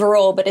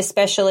overall, but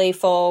especially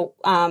for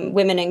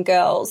women and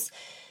girls.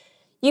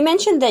 You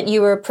mentioned that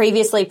you were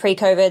previously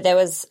pre-COVID, there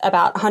was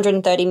about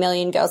 130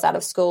 million girls out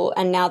of school,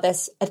 and now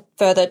there's a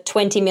further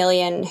 20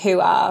 million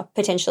who are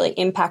potentially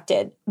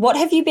impacted. What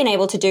have you been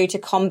able to do to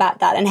combat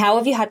that, and how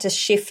have you had to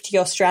shift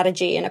your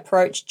strategy and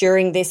approach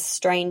during this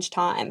strange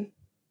time?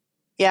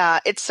 Yeah,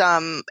 it's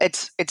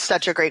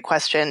such a great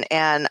question.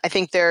 And I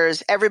think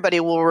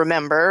everybody will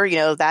remember,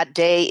 that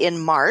day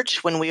in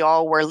March when we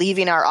all were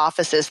leaving our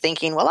offices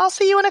thinking, well, I'll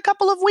see you in a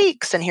couple of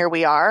weeks. And here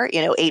we are,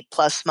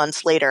 8+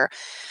 months later.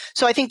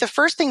 So I think the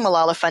first thing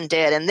Malala Fund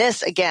did, and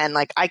this again,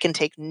 I can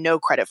take no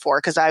credit for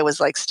because I was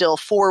still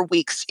 4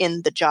 weeks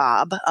in the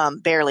job,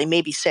 barely,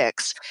 maybe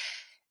 6.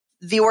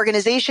 The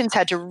organizations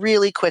had to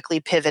really quickly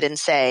pivot and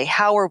say,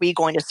 how are we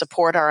going to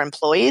support our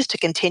employees to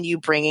continue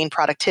bringing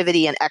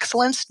productivity and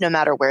excellence no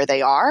matter where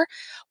they are,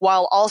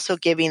 while also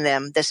giving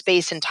them the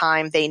space and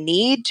time they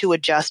need to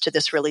adjust to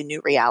this really new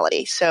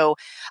reality. So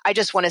I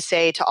just want to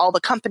say to all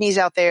the companies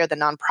out there, the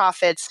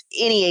nonprofits,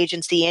 any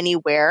agency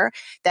anywhere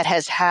that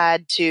has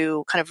had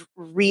to kind of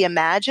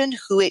reimagine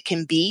who it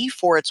can be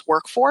for its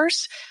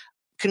workforce,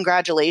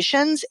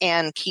 congratulations,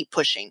 and keep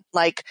pushing.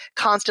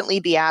 Constantly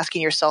be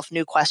asking yourself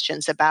new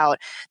questions about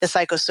the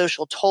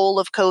psychosocial toll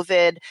of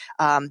COVID,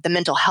 the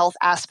mental health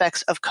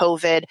aspects of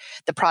COVID,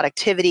 the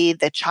productivity,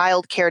 the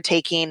child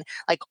caretaking.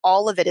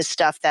 All of it is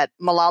stuff that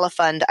Malala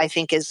Fund, I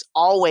think, is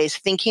always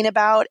thinking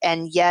about,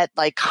 and yet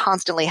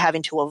constantly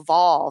having to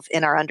evolve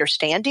in our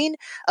understanding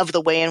of the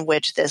way in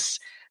which this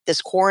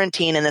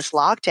quarantine and this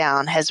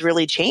lockdown has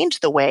really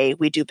changed the way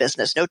we do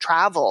business. No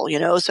travel,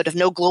 sort of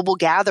no global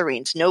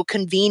gatherings, no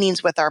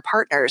convenings with our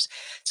partners.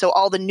 So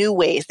all the new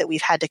ways that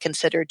we've had to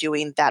consider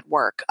doing that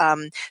work.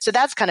 So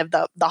that's kind of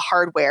the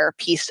hardware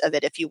piece of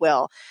it, if you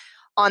will.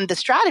 On the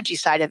strategy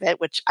side of it,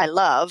 which I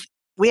love,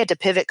 we had to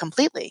pivot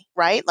completely,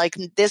 right?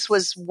 This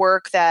was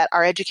work that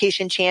our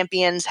education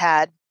champions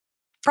had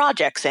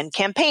projects and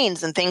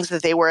campaigns and things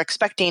that they were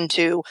expecting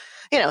to,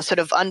 sort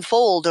of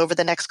unfold over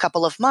the next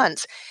couple of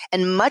months.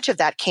 And much of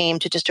that came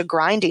to just a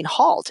grinding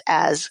halt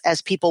as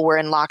people were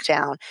in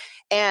lockdown.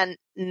 And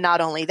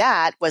not only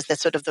that was that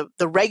sort of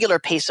the regular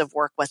pace of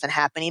work wasn't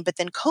happening, but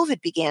then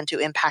COVID began to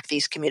impact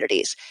these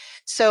communities.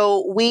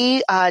 So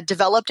we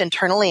developed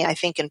internally, I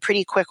think in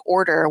pretty quick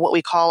order, what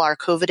we call our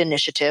COVID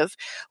initiative,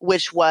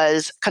 which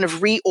was kind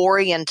of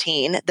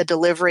reorienting the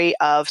delivery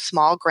of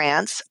small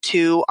grants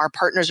to our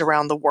partners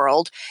around the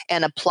world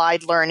and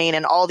applied learning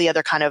and all the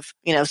other kind of,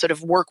 sort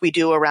of work we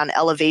do around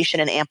elevation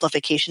and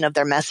amplification of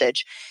their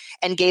message,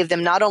 and gave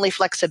them not only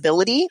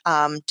flexibility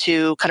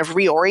to kind of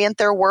reorient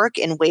their work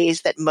in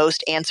ways that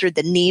most answered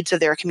the needs of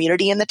their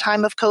community in the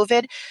time of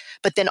COVID,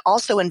 but then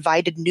also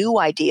invited new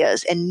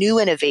ideas and new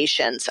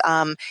innovations,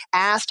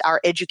 asked our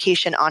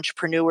education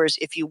entrepreneurs,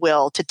 if you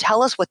will, to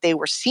tell us what they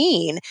were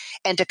seeing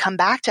and to come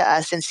back to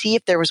us and see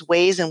if there was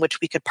ways in which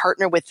we could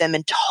partner with them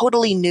in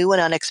totally new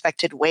and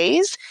unexpected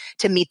ways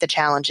to meet the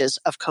challenges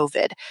of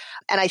COVID.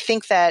 And I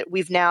think that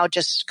we've now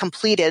just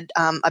completed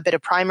a bit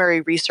of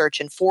primary research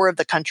in 4 of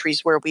the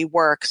countries where we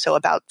work, so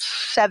about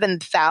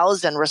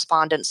 7,000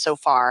 respondents so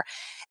far.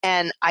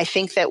 And I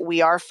think that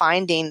we are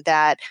finding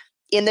that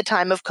in the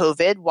time of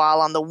COVID, while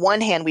on the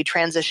one hand we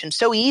transition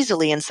so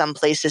easily in some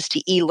places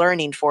to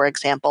e-learning, for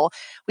example,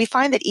 we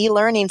find that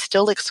e-learning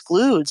still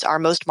excludes our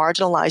most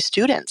marginalized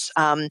students,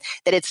 that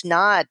it's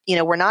not,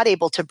 we're not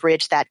able to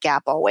bridge that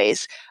gap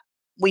always.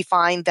 We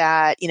find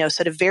that,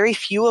 sort of very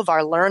few of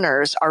our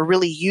learners are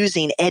really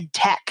using ed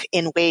tech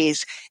in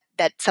ways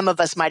that some of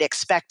us might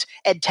expect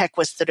ed tech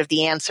was sort of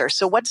the answer.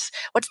 So what's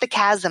the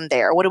chasm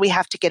there? What do we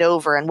have to get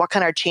over? And what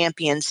can our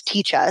champions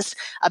teach us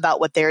about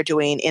what they're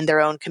doing in their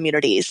own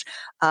communities?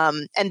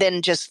 And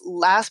then just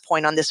last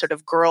point on this sort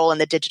of girl and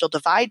the digital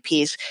divide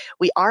piece,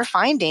 we are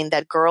finding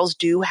that girls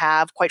do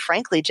have, quite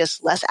frankly,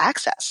 just less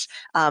access.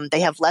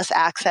 They have less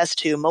access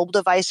to mobile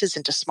devices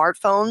and to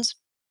smartphones.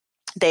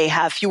 They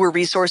have fewer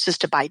resources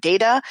to buy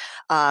data.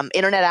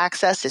 Internet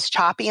access is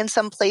choppy in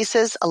some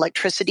places.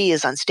 Electricity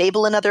is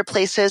unstable in other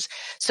places.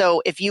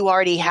 So if you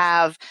already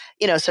have,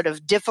 sort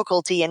of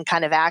difficulty in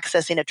kind of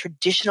accessing a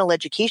traditional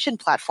education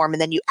platform, and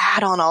then you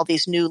add on all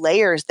these new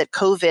layers that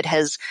COVID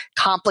has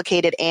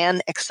complicated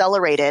and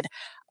accelerated,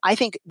 I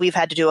think we've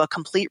had to do a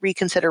complete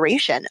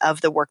reconsideration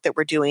of the work that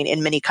we're doing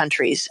in many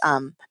countries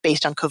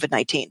based on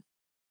COVID-19.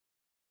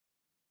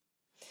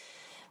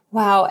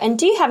 Wow. And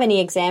do you have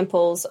any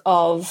examples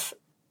of,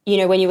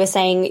 when you were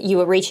saying you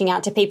were reaching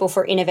out to people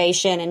for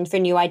innovation and for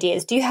new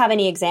ideas, do you have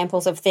any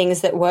examples of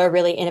things that were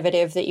really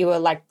innovative that you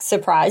were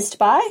surprised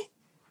by?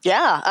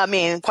 Yeah, I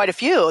mean, quite a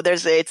few.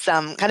 It's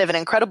kind of an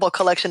incredible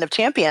collection of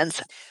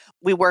champions.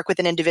 We work with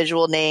an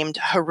individual named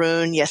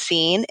Harun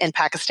Yassin in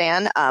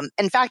Pakistan.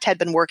 In fact, had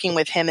been working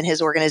with him and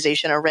his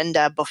organization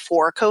Arinda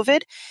before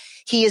COVID.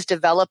 He is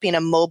developing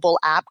a mobile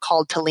app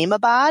called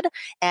Taleemabad,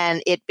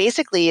 and it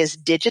basically is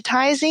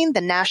digitizing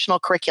the national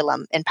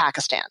curriculum in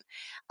Pakistan.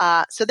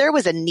 So there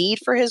was a need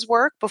for his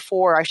work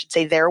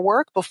their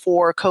work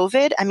before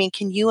COVID. I mean,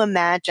 can you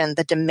imagine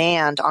the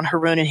demand on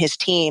Harun and his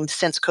team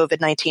since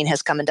COVID-19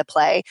 has come into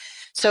play?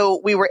 So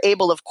we were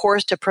able, of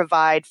course, to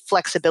provide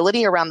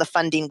flexibility around the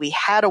funding we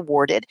had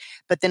awarded,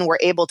 but then we're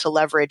able to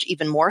leverage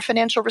even more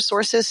financial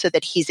resources so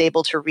that he's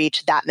able to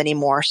reach that many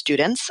more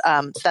students.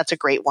 So that's a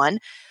great one.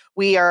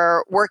 We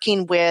are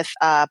working with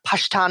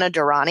Pashtana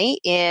Durrani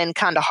in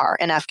Kandahar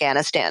in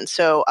Afghanistan.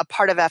 So a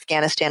part of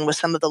Afghanistan with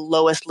some of the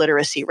lowest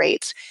literacy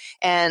rates.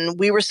 And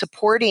we were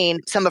supporting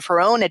some of her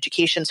own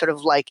education sort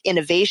of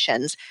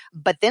innovations,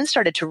 but then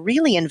started to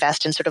really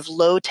invest in sort of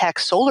low-tech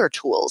solar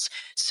tools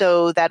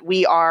so that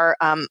we are,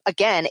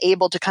 again,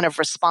 able to kind of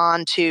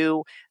respond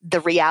to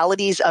the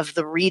realities of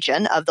the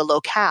region, of the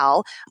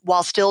locale,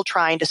 while still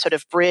trying to sort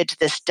of bridge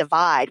this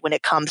divide when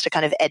it comes to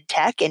kind of ed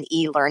tech and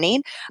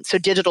e-learning. So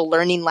digital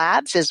learning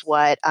labs is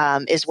what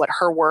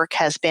her work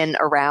has been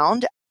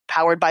around,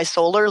 powered by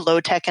solar,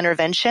 low-tech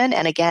intervention,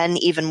 and again,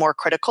 even more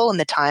critical in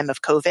the time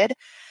of COVID.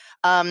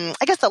 I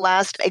guess the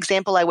last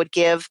example I would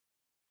give,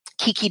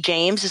 Kiki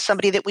James is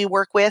somebody that we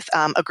work with,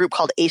 a group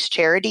called Ace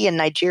Charity in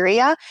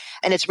Nigeria,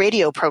 and it's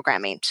radio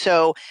programming.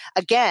 So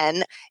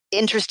again,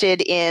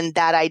 interested in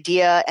that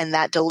idea and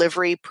that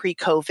delivery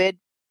pre-COVID.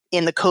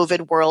 In the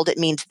COVID world, it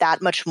means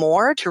that much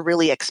more to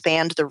really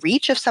expand the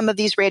reach of some of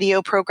these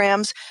radio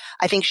programs.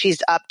 I think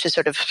she's up to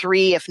sort of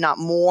 3, if not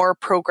more,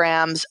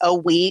 programs a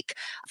week,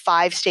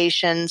 5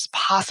 stations,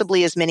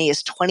 possibly as many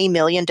as 20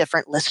 million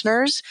different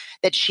listeners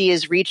that she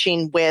is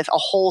reaching with a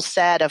whole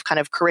set of kind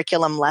of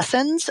curriculum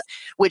lessons,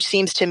 which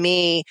seems to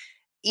me,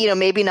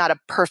 maybe not a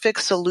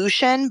perfect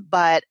solution,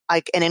 but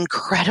like an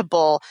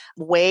incredible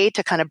way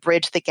to kind of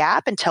bridge the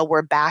gap until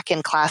we're back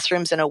in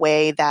classrooms in a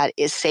way that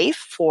is safe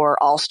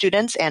for all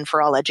students and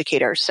for all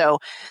educators. So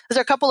those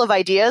are a couple of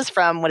ideas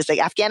from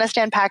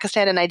Afghanistan,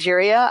 Pakistan, and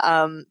Nigeria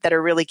that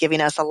are really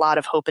giving us a lot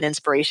of hope and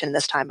inspiration in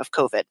this time of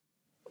COVID.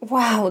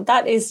 Wow,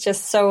 that is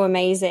just so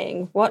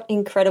amazing. What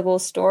incredible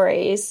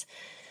stories.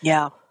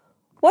 Yeah.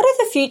 What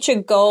are the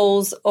future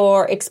goals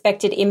or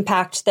expected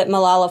impact that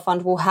Malala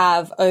Fund will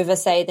have over,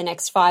 say, the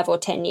next 5 or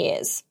 10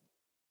 years?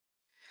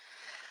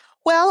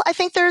 Well, I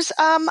think there's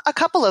a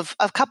couple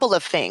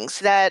of things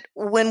that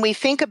when we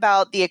think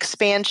about the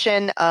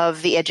expansion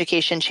of the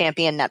Education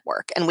Champion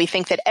Network, and we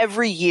think that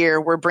every year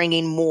we're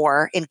bringing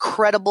more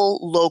incredible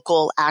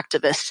local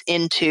activists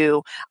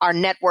into our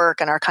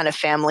network and our kind of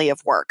family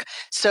of work.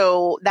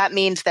 So that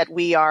means that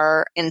we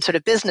are, in sort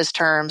of business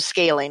terms,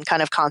 scaling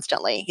kind of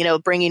constantly,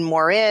 bringing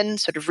more in,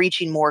 sort of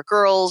reaching more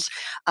girls,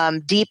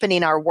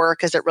 deepening our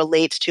work as it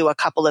relates to a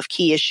couple of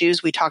key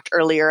issues. We talked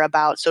earlier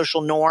about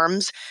social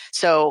norms.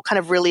 So kind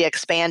of really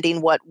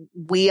expanding what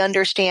we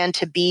understand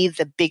to be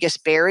the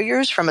biggest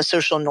barriers from a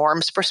social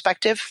norms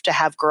perspective to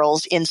have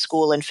girls in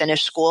school and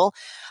finish school.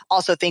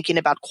 Also thinking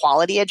about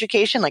quality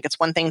education, like it's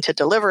one thing to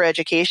deliver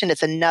education,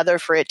 it's another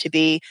for it to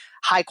be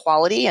high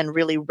quality and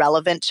really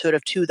relevant sort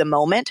of to the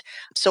moment.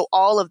 So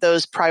all of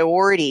those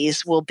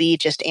priorities will be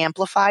just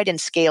amplified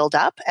and scaled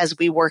up as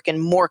we work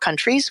in more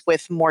countries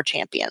with more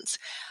champions.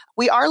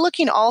 We are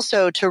looking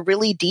also to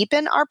really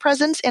deepen our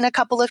presence in a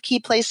couple of key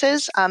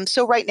places.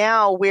 So right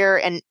now we're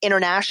an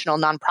international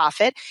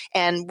nonprofit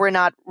and we're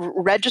not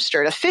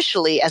registered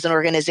officially as an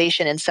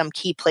organization in some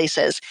key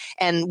places,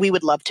 and we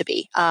would love to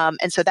be.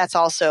 And so that's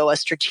also a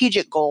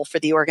strategic goal for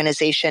the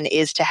organization,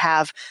 is to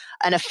have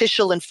an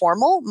official and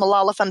formal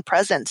Malala Fund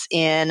presence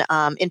in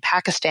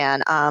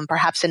Pakistan,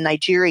 perhaps in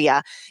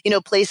Nigeria,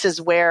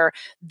 places where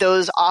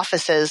those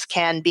offices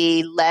can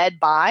be led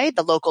by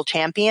the local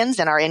champions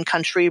and our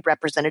in-country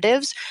representatives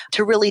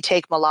to really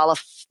take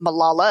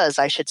Malala's,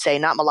 I should say,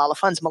 not Malala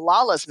Fund's,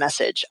 Malala's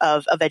message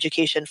of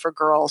education for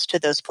girls to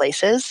those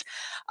places.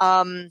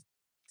 I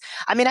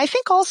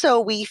think also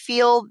we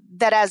feel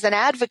that as an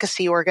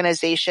advocacy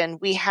organization,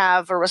 we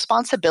have a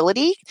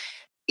responsibility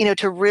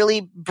to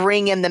really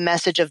bring in the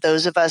message of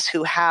those of us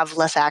who have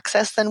less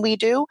access than we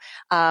do.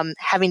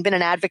 Having been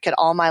an advocate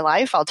all my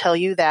life, I'll tell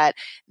you that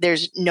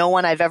there's no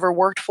one I've ever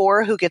worked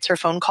for who gets her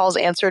phone calls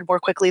answered more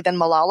quickly than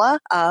Malala.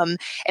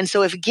 And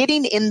so if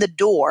getting in the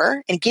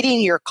door and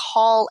getting your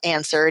call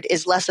answered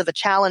is less of a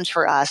challenge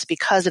for us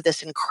because of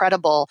this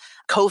incredible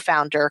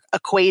co-founder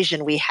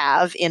equation we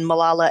have in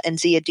Malala and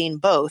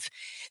Ziauddin both,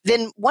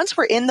 then once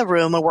we're in the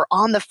room and we're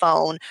on the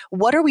phone,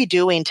 what are we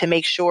doing to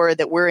make sure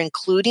that we're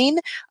including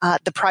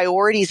the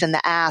priorities and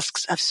the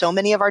asks of so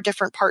many of our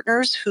different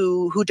partners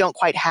who don't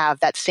quite have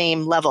that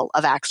same level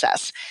of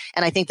access?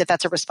 And I think that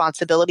that's a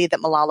responsibility that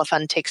Malala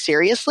Fund takes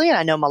seriously. And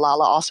I know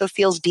Malala also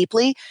feels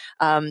deeply.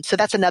 So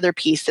that's another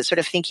piece that's sort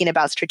of thinking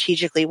about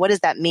strategically, what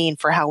does that mean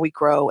for how we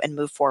grow and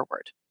move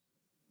forward?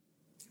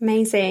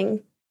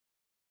 Amazing.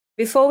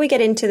 Before we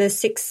get into the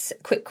 6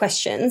 quick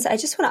questions, I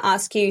just want to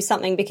ask you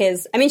something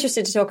because I'm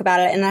interested to talk about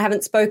it and I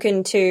haven't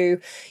spoken to,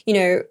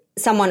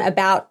 someone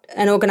about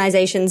an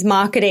organization's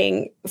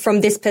marketing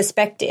from this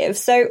perspective.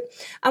 So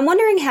I'm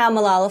wondering how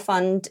Malala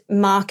Fund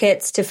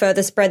markets to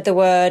further spread the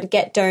word,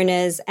 get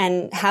donors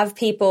and have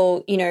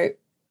people,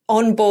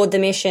 on board the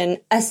mission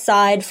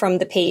aside from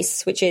the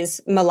piece, which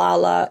is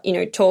Malala,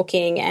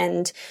 talking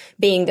and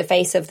being the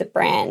face of the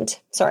brand.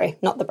 Sorry,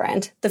 not the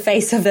brand, the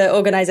face of the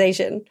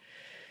organization.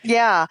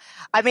 Yeah.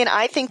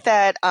 I think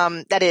that,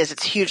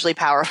 it's hugely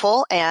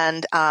powerful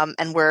and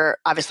we're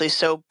obviously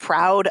so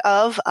proud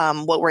of,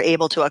 what we're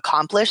able to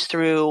accomplish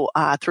through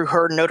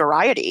her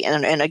notoriety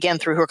and again,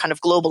 through her kind of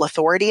global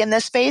authority in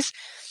this space.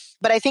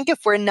 But I think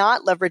if we're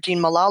not leveraging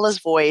Malala's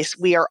voice,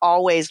 we are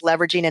always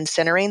leveraging and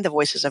centering the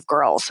voices of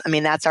girls.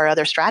 That's our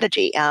other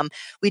strategy.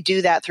 We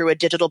do that through a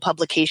digital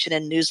publication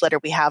and newsletter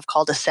we have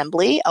called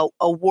Assembly, a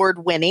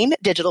award-winning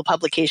digital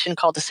publication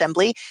called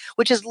Assembly,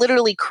 which is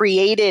literally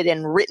created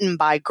and written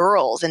by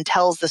girls and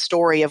tells the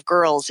story of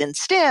girls in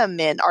STEM,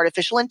 in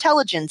artificial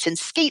intelligence, in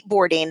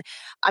skateboarding.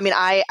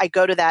 I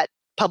go to that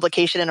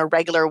publication in a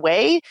regular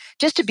way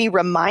just to be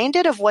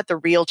reminded of what the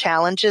real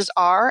challenges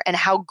are and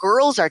how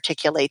girls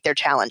articulate their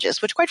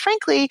challenges, which quite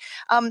frankly,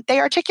 they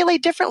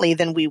articulate differently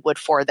than we would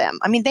for them.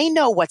 They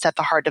know what's at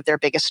the heart of their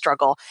biggest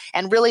struggle,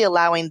 and really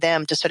allowing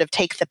them to sort of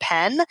take the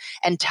pen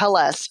and tell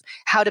us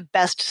how to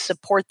best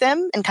support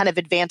them and kind of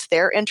advance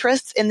their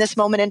interests in this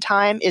moment in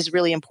time is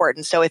really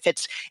important. So if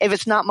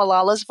it's not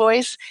Malala's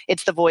voice,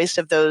 it's the voice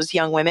of those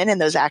young women and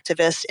those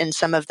activists in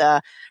some of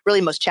the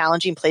really most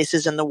challenging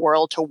places in the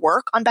world to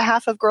work on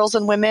behalf of girls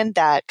and women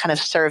that kind of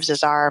serves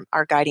as our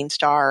guiding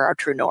star, our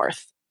true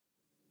north.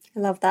 I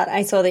love that.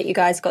 I saw that you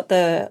guys got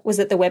was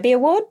it the Webby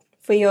Award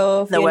for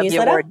your Webby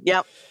newsletter? Award,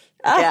 yep.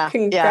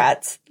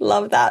 Congrats. Yeah.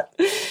 Love that.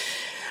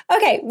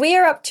 Okay, we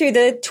are up to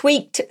the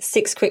tweaked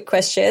 6 quick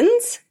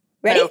questions.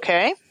 Ready?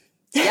 Okay.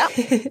 Yep.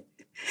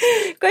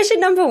 Question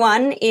number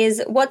 1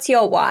 is, what's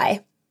your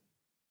why?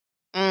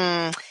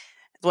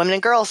 Women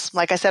and girls.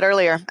 Like I said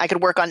earlier, I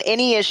could work on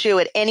any issue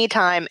at any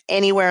time,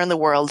 anywhere in the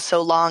world,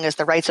 so long as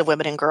the rights of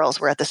women and girls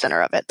were at the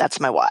center of it. That's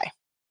my why.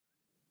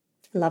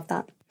 Love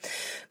that.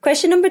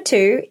 Question number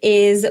 2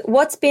 is,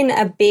 what's been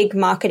a big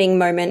marketing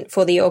moment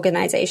for the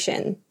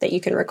organization that you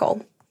can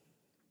recall?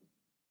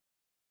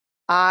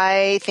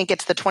 I think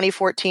it's the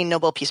 2014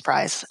 Nobel Peace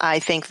Prize. I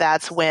think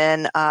that's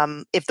when,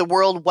 if the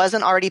world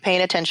wasn't already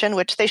paying attention,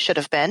 which they should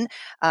have been,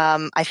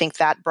 I think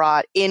that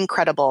brought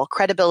incredible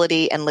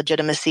credibility and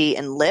legitimacy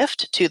and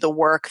lift to the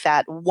work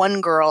that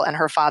one girl and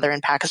her father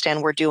in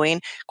Pakistan were doing,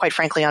 quite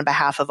frankly, on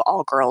behalf of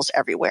all girls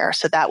everywhere.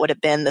 So that would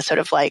have been the sort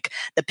of like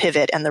the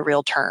pivot and the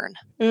real turn.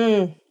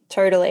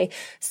 Totally.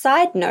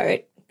 Side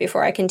note,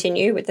 before I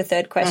continue with the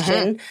third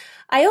question,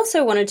 I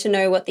also wanted to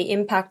know what the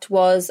impact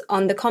was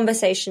on the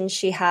conversation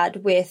she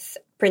had with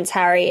Prince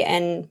Harry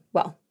and,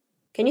 well,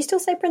 can you still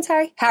say Prince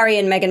Harry? Harry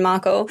and Meghan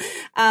Markle.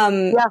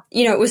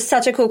 You know, it was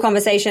such a cool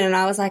conversation, and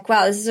I was like,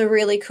 wow, this is a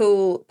really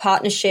cool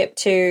partnership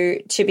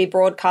to be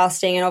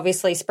broadcasting and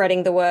obviously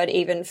spreading the word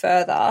even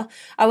further.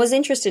 I was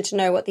interested to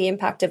know what the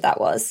impact of that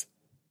was.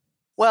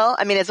 Well,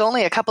 I mean, it's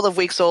only a couple of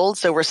weeks old,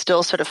 so we're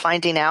still sort of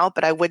finding out,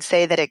 but I would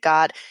say that it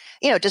got,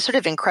 just sort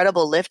of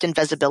incredible lift and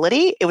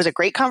visibility. It was a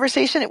great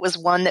conversation. It was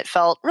one that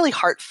felt really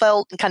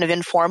heartfelt and kind of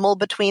informal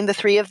between the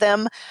three of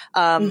them.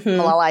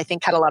 Malala, I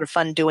think, had a lot of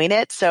fun doing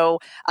it. So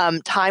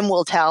time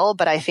will tell,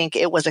 but I think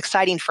it was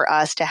exciting for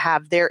us to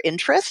have their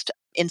interest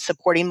in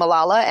supporting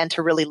Malala and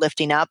to really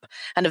lifting up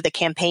kind of the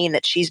campaign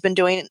that she's been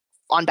doing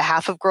on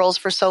behalf of girls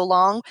for so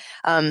long.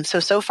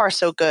 So far,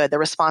 so good. The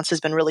response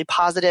has been really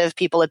positive.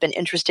 People have been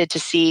interested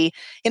to see,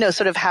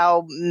 sort of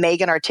how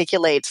Megan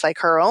articulates like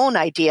her own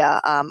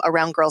idea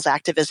around girls'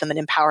 activism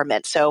and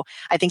empowerment. So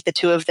I think the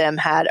two of them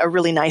had a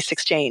really nice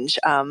exchange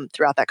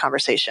throughout that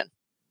conversation.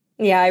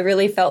 Yeah, I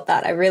really felt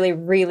that. I really,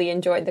 really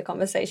enjoyed the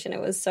conversation.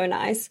 It was so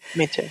nice.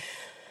 Me too.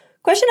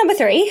 Question number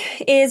 3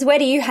 is, where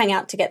do you hang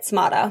out to get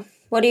smarter?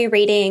 What are you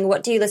reading?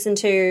 What do you listen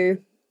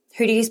to?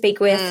 Who do you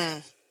speak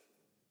with?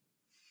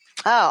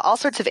 Oh, all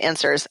sorts of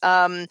answers.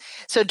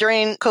 So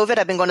during COVID,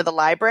 I've been going to the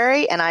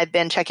library and I've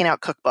been checking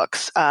out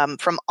cookbooks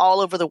from all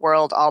over the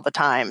world all the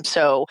time.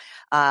 So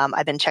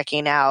I've been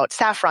checking out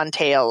Saffron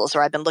Tales,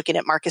 or I've been looking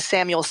at Marcus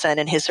Samuelsson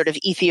and his sort of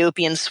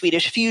Ethiopian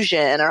Swedish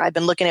fusion, or I've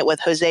been looking at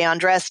what Jose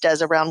Andres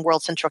does around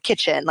World Central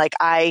Kitchen. Like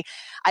I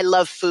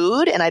love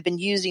food, and I've been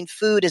using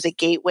food as a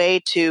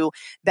gateway to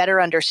better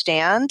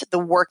understand the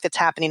work that's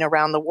happening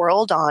around the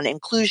world on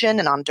inclusion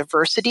and on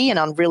diversity and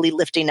on really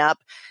lifting up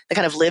the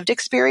kind of lived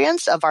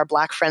experience of our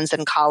Black friends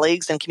and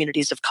colleagues and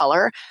communities of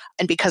color.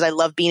 And because I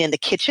love being in the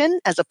kitchen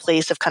as a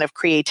place of kind of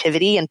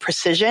creativity and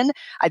precision,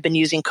 I've been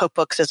using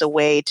cookbooks as a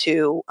way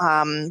to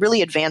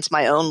really advance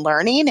my own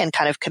learning and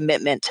kind of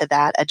commitment to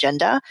that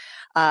agenda.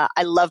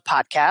 I love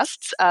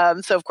podcasts.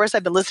 So, of course,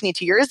 I've been listening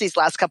to yours these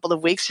last couple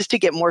of weeks just to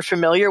get more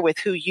familiar with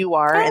who you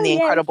are and the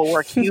incredible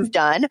work you've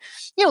done.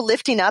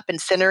 Lifting up and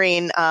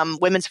centering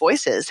women's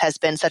voices has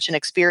been such an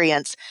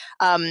experience.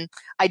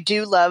 I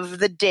do love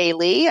the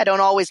daily. I don't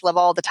always love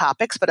all the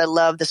topics, but I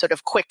love the sort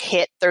of quick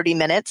hit 30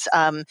 minutes.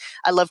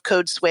 I love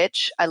Code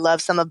Switch. I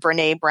love some of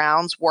Brene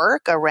Brown's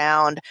work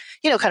around,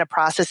 kind of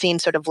processing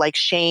sort of like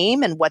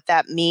shame and what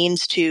that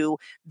means to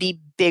be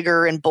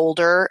bigger and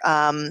bolder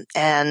and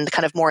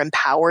kind of more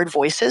empowered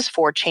voices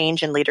for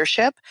change and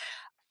leadership.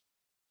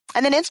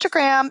 And then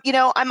Instagram,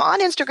 I'm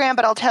on Instagram,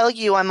 but I'll tell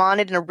you, I'm on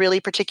it in a really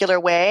particular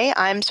way.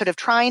 I'm sort of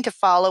trying to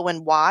follow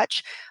and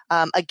watch,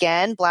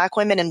 again, Black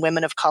women and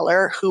women of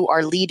color who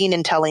are leading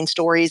and telling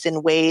stories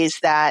in ways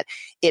that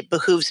it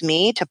behooves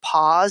me to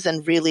pause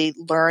and really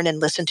learn and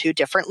listen to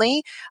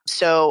differently.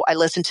 So I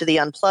listen to the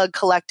Unplugged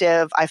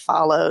Collective. I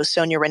follow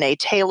Sonia Renee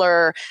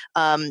Taylor,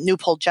 New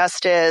Pole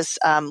Justice,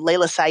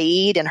 Layla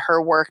Saeed and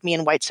her work, Me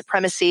and White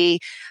Supremacy,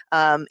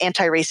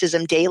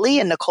 Anti-Racism Daily,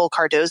 and Nicole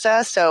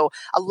Cardoza. So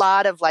a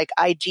lot of like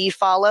IG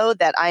follow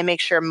that I make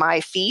sure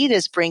my feed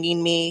is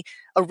bringing me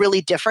a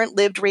really different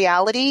lived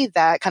reality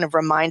that kind of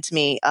reminds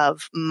me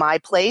of my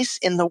place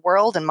in the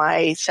world and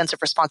my sense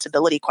of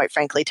responsibility, quite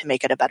frankly, to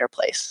make it a better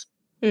place.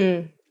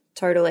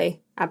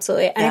 Totally.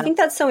 Absolutely. And I think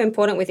that's so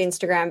important with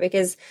Instagram,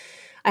 because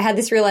I had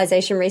this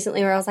realization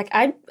recently where I was like,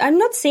 I'm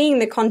not seeing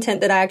the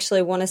content that I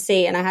actually want to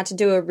see. And I had to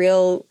do a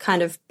real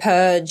kind of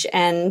purge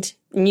and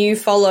new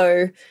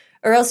follow,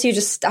 or else you're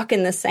just stuck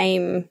in the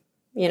same,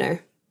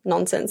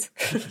 nonsense.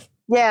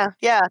 Yeah.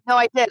 No,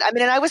 I did. I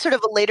mean, and I was sort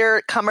of a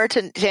later comer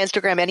to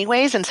Instagram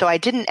anyways. And so I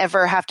didn't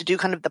ever have to do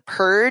kind of the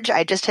purge.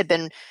 I just had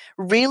been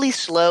really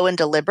slow and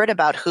deliberate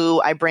about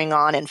who I bring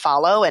on and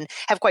follow, and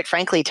have quite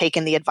frankly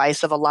taken the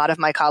advice of a lot of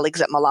my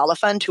colleagues at Malala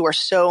Fund who are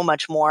so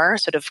much more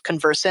sort of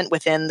conversant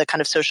within the kind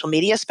of social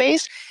media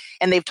space.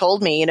 And they've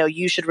told me,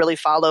 you should really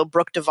follow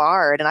Brooke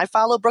Devard. And I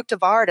follow Brooke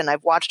Devard, and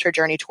I've watched her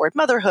journey toward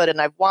motherhood.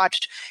 And I've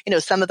watched,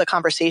 some of the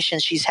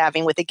conversations she's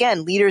having with,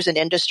 again, leaders in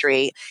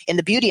industry, in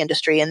the beauty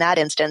industry in that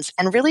instance,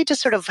 and really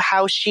just sort of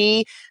how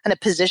she kind of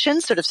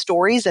positions sort of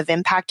stories of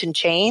impact and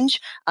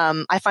change.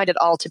 I find it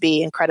all to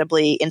be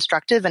incredibly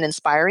instructive and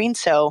inspiring.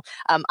 So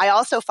I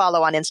also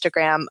follow on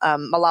Instagram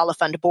Malala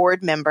Fund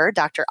board member,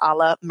 Dr.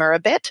 Ala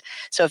Murabit.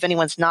 So if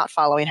anyone's not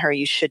following her,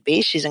 you should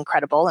be. She's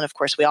incredible. And of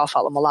course, we all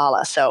follow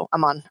Malala. So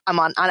I'm on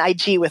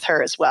IG with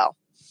her as well.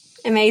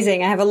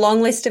 Amazing. I have a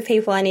long list of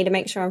people I need to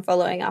make sure I'm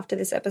following after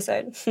this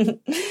episode.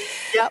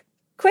 Yep.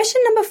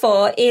 Question number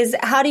 4 is,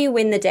 how do you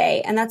win the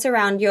day? And that's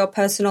around your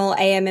personal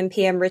AM and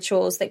PM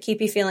rituals that keep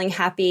you feeling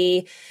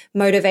happy,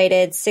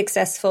 motivated,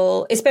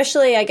 successful,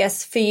 especially, I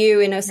guess, for you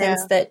in a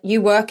sense that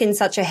you work in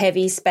such a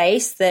heavy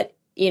space that,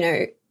 you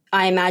know,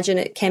 I imagine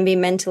it can be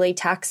mentally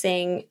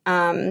taxing.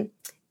 And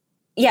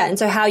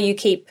so how you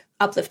keep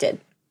uplifted.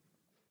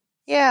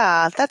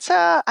 Yeah, that's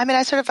I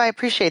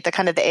appreciate the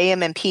kind of the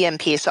AM and PM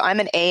piece. So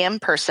I'm an AM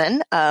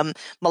person.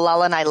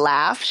 Malala and I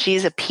laugh.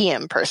 She's a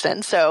PM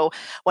person. So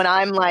when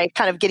I'm like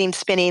kind of getting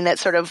spinning at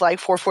sort of like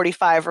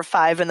 4:45 or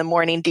 5 in the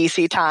morning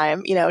DC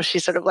time, you know, she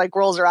sort of like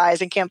rolls her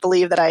eyes and can't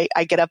believe that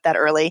I get up that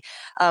early.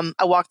 I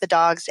walk the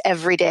dogs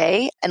every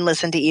day and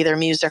listen to either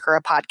music or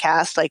a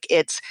podcast. Like,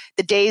 it's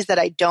the days that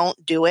I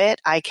don't do it,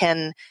 I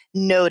can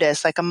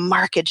notice like a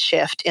marked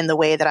shift in the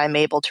way that I'm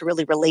able to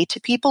really relate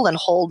to people and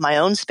hold my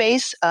own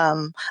space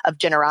of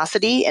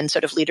generosity and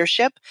sort of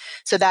leadership.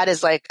 So that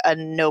is like a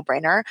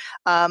no-brainer.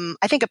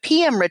 I think a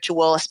PM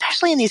ritual,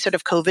 especially in these sort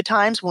of COVID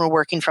times when we're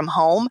working from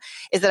home,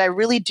 is that I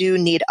really do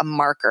need a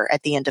marker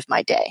at the end of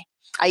my day.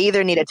 I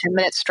either need a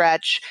 10-minute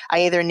stretch.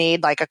 I either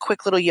need like a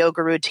quick little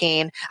yoga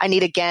routine. I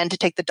need, again, to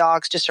take the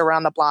dogs just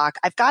around the block.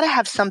 I've got to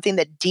have something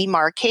that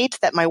demarcates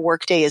that my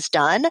workday is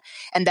done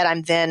and that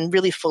I'm then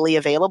really fully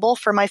available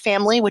for my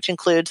family, which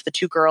includes the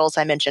 2 girls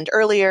I mentioned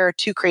earlier,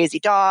 2 crazy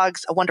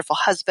dogs, a wonderful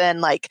husband.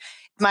 Like,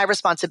 my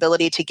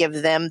responsibility to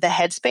give them the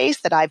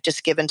headspace that I've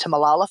just given to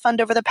Malala Fund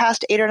over the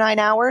past 8 or 9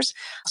 hours.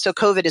 So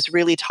COVID has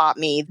really taught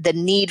me the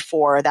need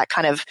for that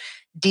kind of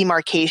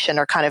demarcation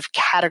or kind of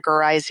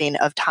categorizing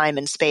of time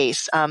and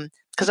space.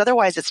 Because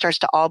otherwise it starts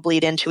to all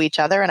bleed into each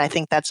other. And I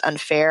think that's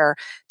unfair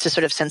to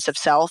sort of sense of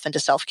self and to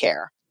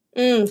self-care.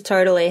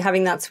 Totally.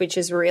 Having that switch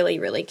is really,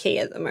 really key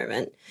at the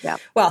moment. Yeah.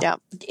 Well,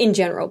 in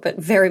general, but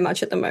very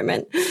much at the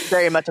moment.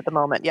 Very much at the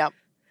moment. Yeah.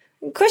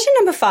 Question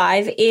number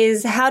 5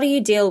 is, how do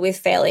you deal with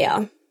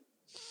failure?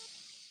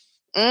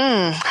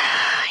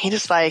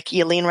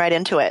 You lean right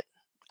into it.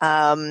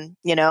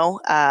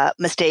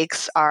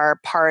 Mistakes are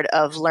part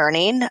of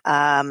learning.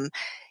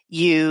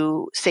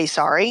 You say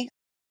sorry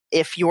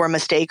if your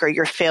mistake or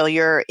your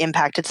failure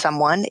impacted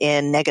someone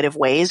in negative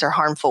ways or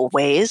harmful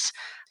ways.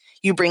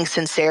 You bring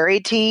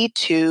sincerity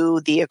to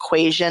the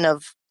equation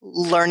of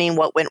learning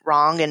what went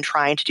wrong and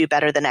trying to do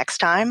better the next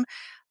time.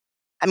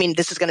 I mean,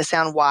 this is going to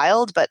sound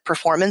wild, but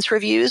performance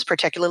reviews,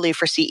 particularly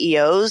for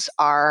CEOs,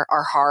 are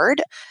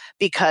hard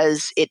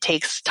because it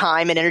takes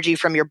time and energy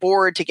from your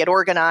board to get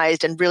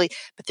organized and really,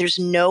 but there's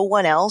no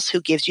one else who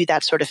gives you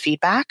that sort of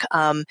feedback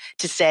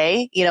to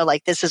say, you know,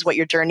 like, this is what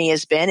your journey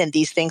has been and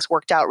these things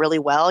worked out really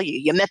well.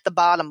 You met the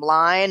bottom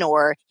line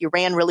or you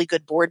ran really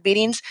good board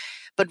meetings.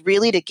 But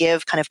really to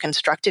give kind of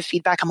constructive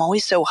feedback, I'm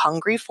always so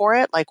hungry for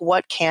it. Like,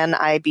 what can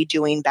I be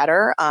doing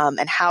better?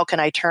 And how can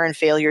I turn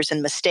failures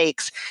and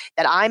mistakes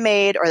that I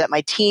made or that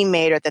my team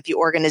made or that the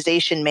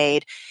organization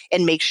made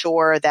and make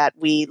sure that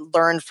we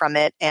learn from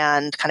it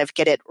and kind of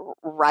get it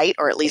right,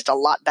 or at least a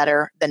lot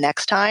better the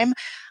next time?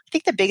 I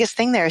think the biggest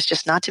thing there is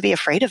just not to be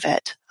afraid of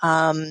it.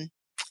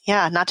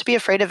 Not to be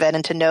afraid of it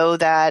and to know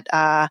that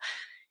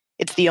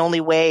it's the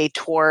only way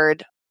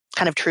toward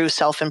kind of true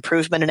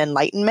self-improvement and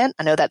enlightenment.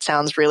 I know that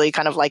sounds really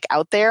kind of like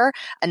out there,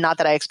 and not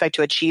that I expect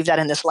to achieve that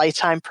in this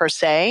lifetime per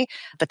se,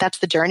 but that's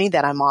the journey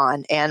that I'm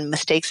on, and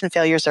mistakes and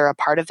failures are a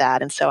part of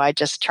that. And so I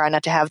just try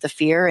not to have the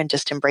fear and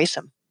just embrace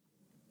them.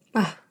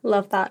 Oh,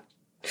 love that.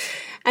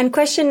 And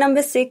question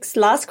number 6,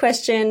 last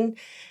question.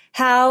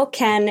 How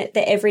can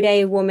the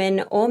everyday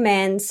woman or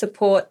man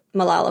support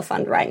Malala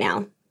Fund right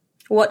now?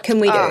 What can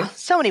we do?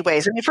 So many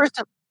ways.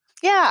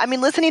 I mean,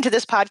 listening to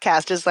this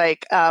podcast is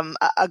like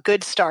a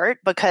good start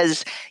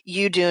because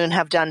you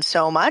have done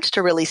so much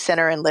to really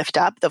center and lift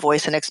up the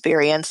voice and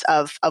experience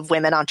of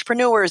women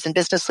entrepreneurs and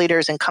business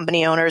leaders and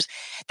company owners.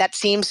 That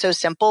seems so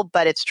simple,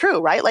 but it's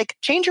true, right? Like,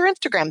 change your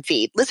Instagram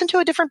feed, listen to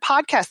a different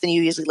podcast than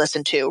you usually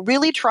listen to.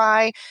 Really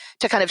try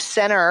to kind of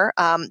center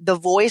the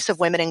voice of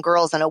women and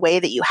girls in a way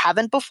that you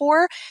haven't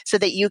before, so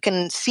that you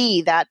can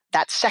see that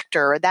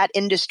sector or that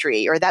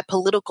industry or that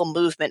political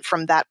movement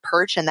from that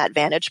perch and that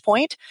vantage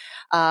point.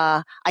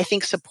 I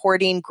think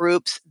supporting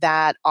groups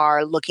that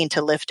are looking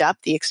to lift up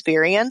the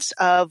experience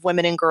of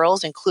women and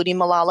girls, including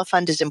Malala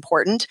Fund, is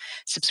important.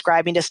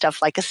 Subscribing to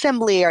stuff like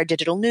Assembly, our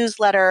digital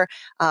newsletter,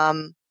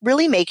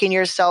 really making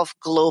yourself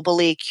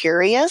globally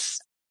curious.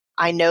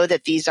 I know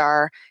that these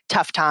are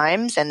tough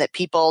times and that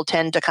people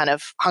tend to kind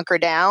of hunker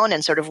down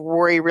and sort of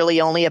worry really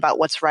only about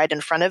what's right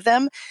in front of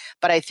them.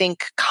 But I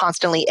think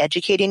constantly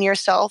educating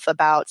yourself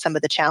about some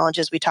of the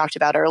challenges we talked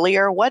about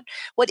earlier, what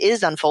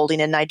is unfolding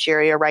in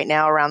Nigeria right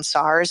now around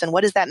SARS, and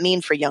what does that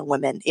mean for young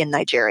women in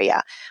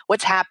Nigeria?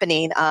 What's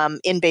happening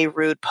in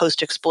Beirut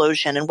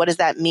post-explosion, and what does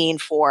that mean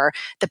for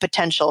the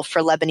potential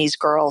for Lebanese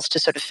girls to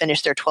sort of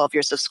finish their 12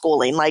 years of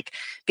schooling? Like,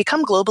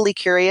 become globally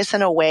curious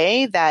in a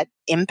way that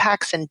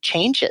impacts and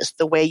changes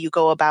the way you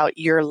go about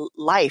your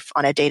life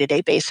on a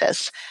day-to-day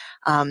basis.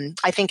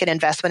 I think an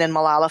investment in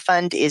Malala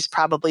Fund is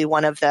probably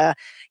one of the,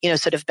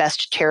 sort of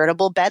best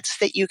charitable bets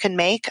that you can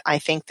make. I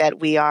think that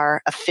we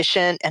are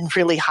efficient and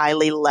really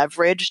highly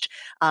leveraged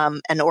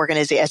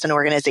as an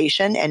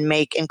organization and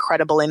make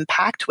incredible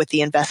impact with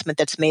the investment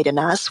that's made in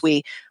us.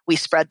 We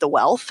spread the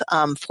wealth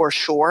for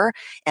sure,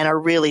 and are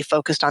really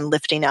focused on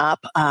lifting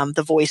up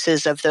the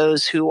voices of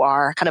those who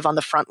are kind of on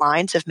the front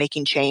lines of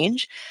making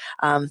change.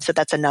 So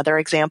that's another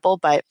example,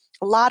 but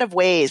a lot of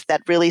ways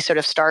that really sort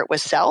of start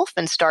with self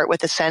and start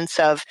with a sense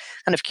of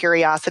kind of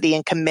curiosity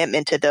and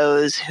commitment to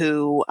those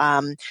who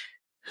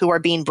are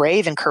being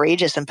brave and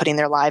courageous and putting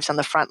their lives on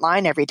the front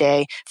line every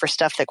day for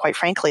stuff that, quite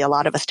frankly, a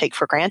lot of us take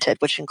for granted,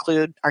 which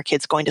include our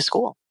kids going to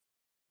school.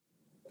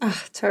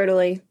 Oh,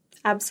 totally.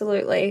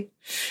 Absolutely.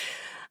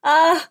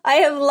 I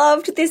have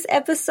loved this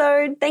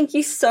episode. Thank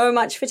you so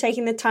much for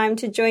taking the time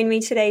to join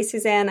me today,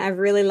 Suzanne. I've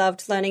really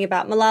loved learning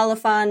about Malala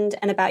Fund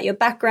and about your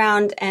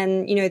background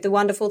and, the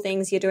wonderful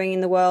things you're doing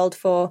in the world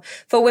for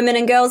women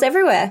and girls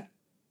everywhere.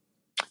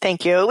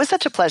 Thank you. It was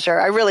such a pleasure.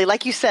 I really,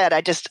 like you said,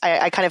 I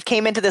kind of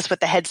came into this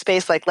with the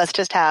headspace, like, let's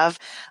just have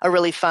a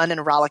really fun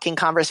and rollicking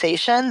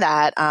conversation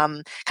that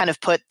kind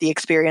of put the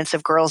experience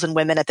of girls and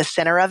women at the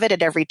center of it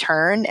at every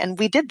turn. And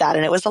we did that.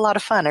 And it was a lot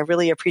of fun. I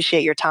really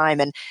appreciate your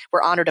time. And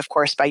we're honored, of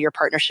course, by your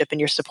partnership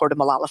and your support of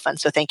Malala Fund.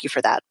 So thank you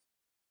for that.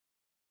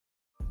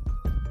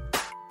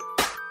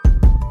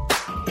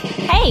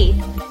 Hey,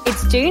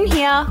 it's June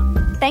here.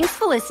 Thanks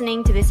for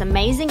listening to this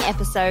amazing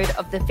episode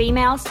of the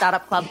Female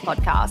Startup Club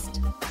podcast.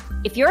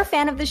 If you're a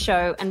fan of the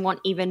show and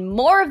want even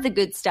more of the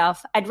good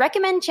stuff, I'd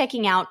recommend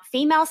checking out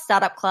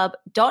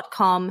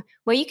femalestartupclub.com,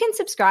 where you can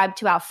subscribe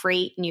to our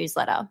free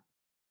newsletter.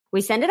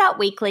 We send it out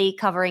weekly,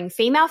 covering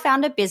female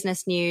founder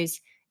business news,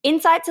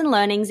 insights and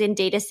learnings in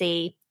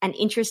D2C, and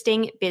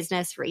interesting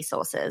business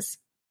resources.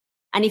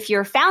 And if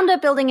you're a founder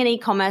building an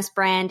e-commerce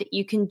brand,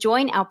 you can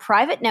join our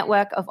private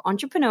network of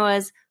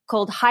entrepreneurs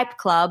called Hype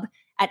Club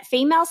at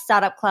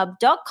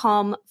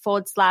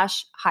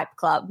femalestartupclub.com/Hype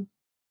Club.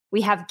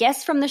 We have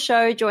guests from the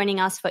show joining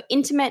us for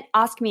intimate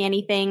Ask Me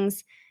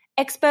Anythings,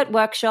 expert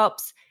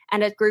workshops,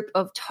 and a group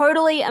of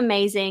totally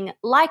amazing,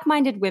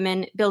 like-minded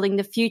women building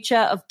the future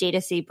of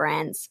D2C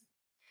brands.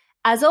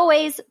 As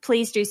always,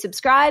 please do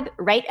subscribe,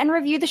 rate and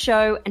review the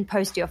show, and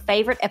post your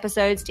favorite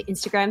episodes to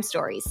Instagram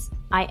stories.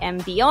 I am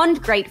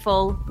beyond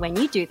grateful when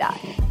you do that.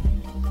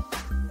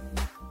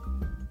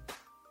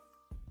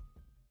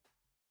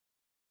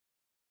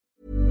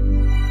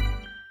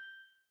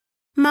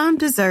 Mom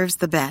deserves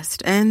the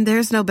best, and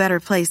there's no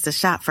better place to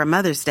shop for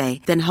Mother's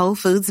Day than Whole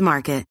Foods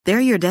Market. They're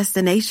your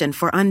destination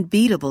for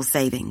unbeatable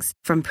savings,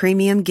 from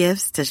premium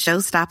gifts to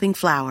show-stopping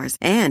flowers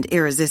and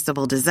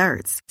irresistible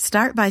desserts.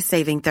 Start by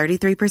saving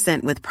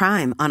 33% with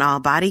Prime on all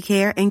body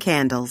care and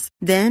candles.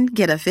 Then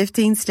get a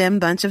 15-stem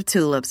bunch of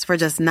tulips for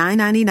just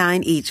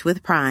 $9.99 each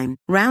with Prime.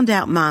 Round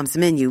out Mom's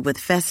menu with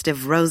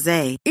festive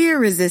rosé,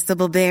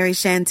 irresistible berry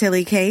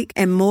chantilly cake,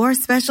 and more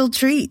special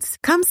treats.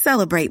 Come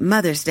celebrate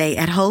Mother's Day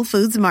at Whole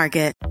Foods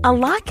Market. A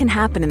lot can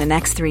happen in the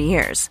next 3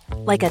 years.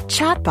 Like a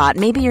chatbot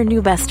may be your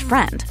new best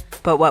friend.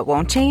 But what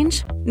won't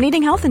change?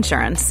 Needing health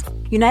insurance.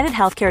 United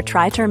Healthcare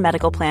Tri-Term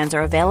Medical Plans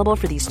are available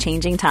for these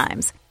changing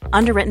times.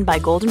 Underwritten by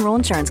Golden Rule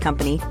Insurance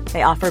Company,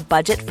 they offer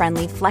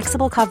budget-friendly,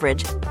 flexible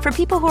coverage for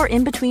people who are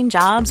in between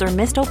jobs or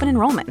missed open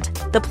enrollment.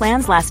 The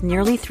plans last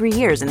nearly 3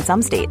 years in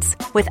some states,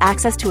 with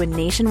access to a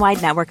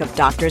nationwide network of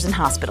doctors and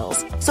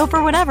hospitals. So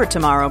for whatever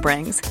tomorrow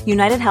brings,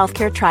 United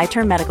Healthcare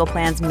Tri-Term Medical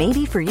Plans may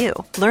be for you.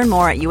 Learn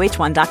more at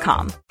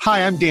uh1.com.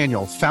 Hi, I'm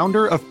Daniel,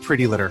 founder of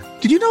Pretty Litter.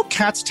 Did you know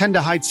cats tend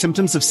to hide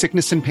symptoms of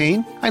sickness and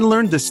pain? I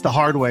learned this the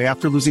hard way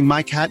after losing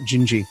my cat,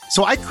 Gingy.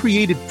 So I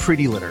created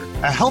Pretty Litter,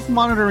 a health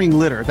monitoring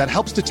litter that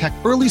helps detect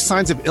early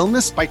signs of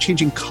illness by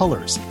changing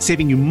colors,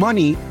 saving you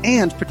money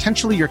and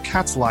potentially your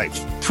cat's life.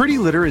 Pretty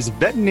Litter is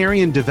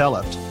veterinarian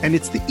developed, and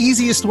it's the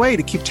easiest way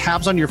to keep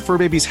tabs on your fur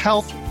baby's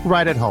health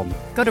right at home.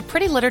 Go to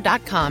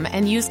prettylitter.com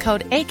and use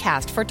code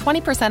ACAST for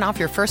 20% off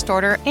your first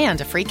order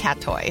and a free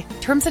cat toy.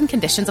 Terms and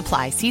conditions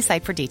apply. See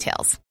site for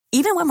details.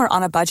 Even when we're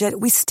on a budget,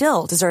 we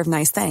still deserve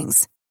nice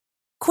things.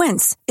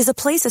 Quince is a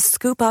place to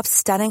scoop up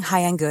stunning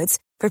high-end goods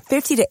for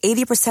 50 to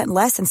 80%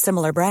 less than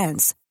similar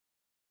brands.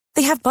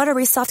 They have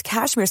buttery soft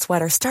cashmere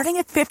sweaters starting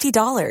at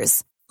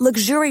 $50,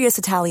 luxurious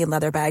Italian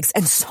leather bags,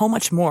 and so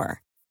much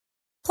more.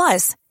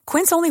 Plus,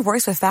 Quince only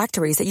works with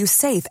factories that use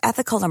safe,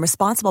 ethical, and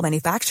responsible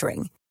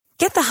manufacturing.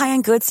 Get the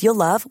high-end goods you'll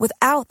love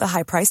without the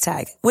high price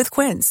tag with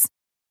Quince.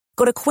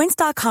 Go to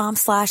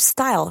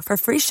quince.com/style for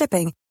free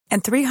shipping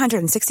and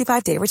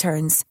 365-day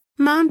returns.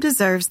 Mom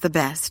deserves the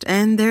best,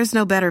 and there's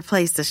no better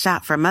place to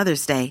shop for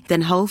Mother's Day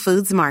than Whole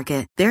Foods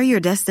Market. They're your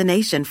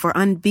destination for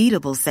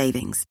unbeatable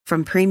savings,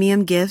 from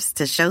premium gifts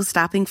to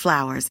show-stopping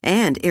flowers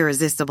and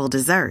irresistible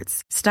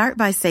desserts. Start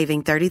by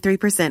saving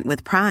 33%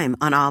 with Prime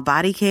on all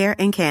body care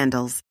and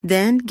candles.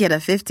 Then get a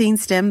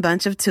 15-stem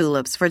bunch of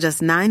tulips for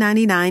just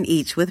 $9.99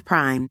 each with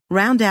Prime.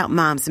 Round out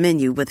Mom's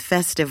menu with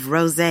festive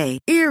rosé,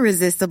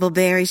 irresistible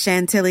berry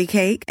chantilly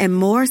cake, and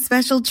more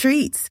special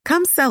treats.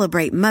 Come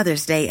celebrate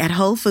Mother's Day at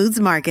Whole Foods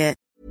Market.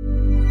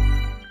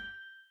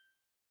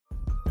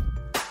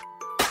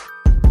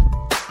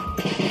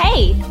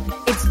 Hey,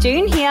 it's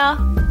June here.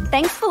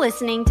 Thanks for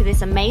listening to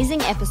this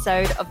amazing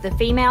episode of the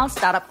Female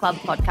Startup Club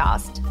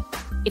podcast.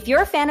 If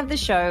you're a fan of the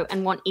show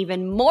and want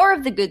even more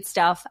of the good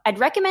stuff, I'd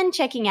recommend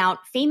checking out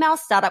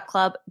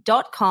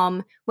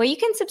femalestartupclub.com, where you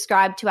can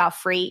subscribe to our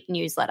free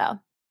newsletter.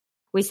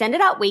 We send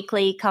it out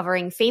weekly,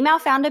 covering female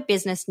founder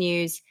business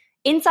news,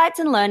 insights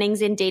and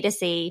learnings in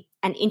D2C,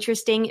 and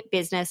interesting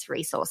business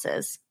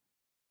resources.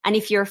 And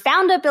if you're a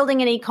founder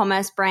building an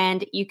e-commerce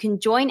brand, you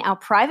can join our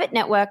private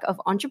network of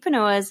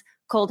entrepreneurs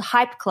called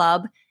Hype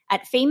Club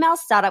at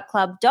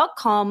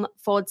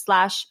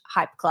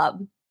femalestartupclub.com/Hype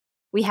Club.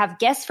 We have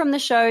guests from the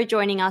show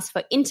joining us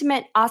for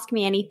intimate Ask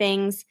Me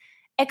Anythings,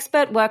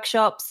 expert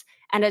workshops,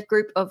 and a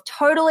group of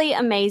totally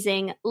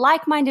amazing,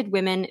 like-minded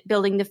women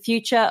building the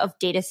future of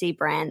D2C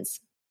brands.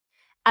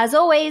 As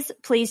always,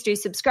 please do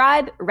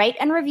subscribe, rate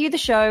and review the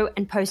show,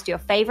 and post your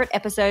favorite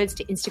episodes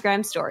to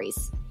Instagram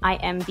stories. I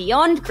am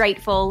beyond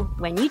grateful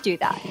when you do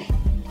that.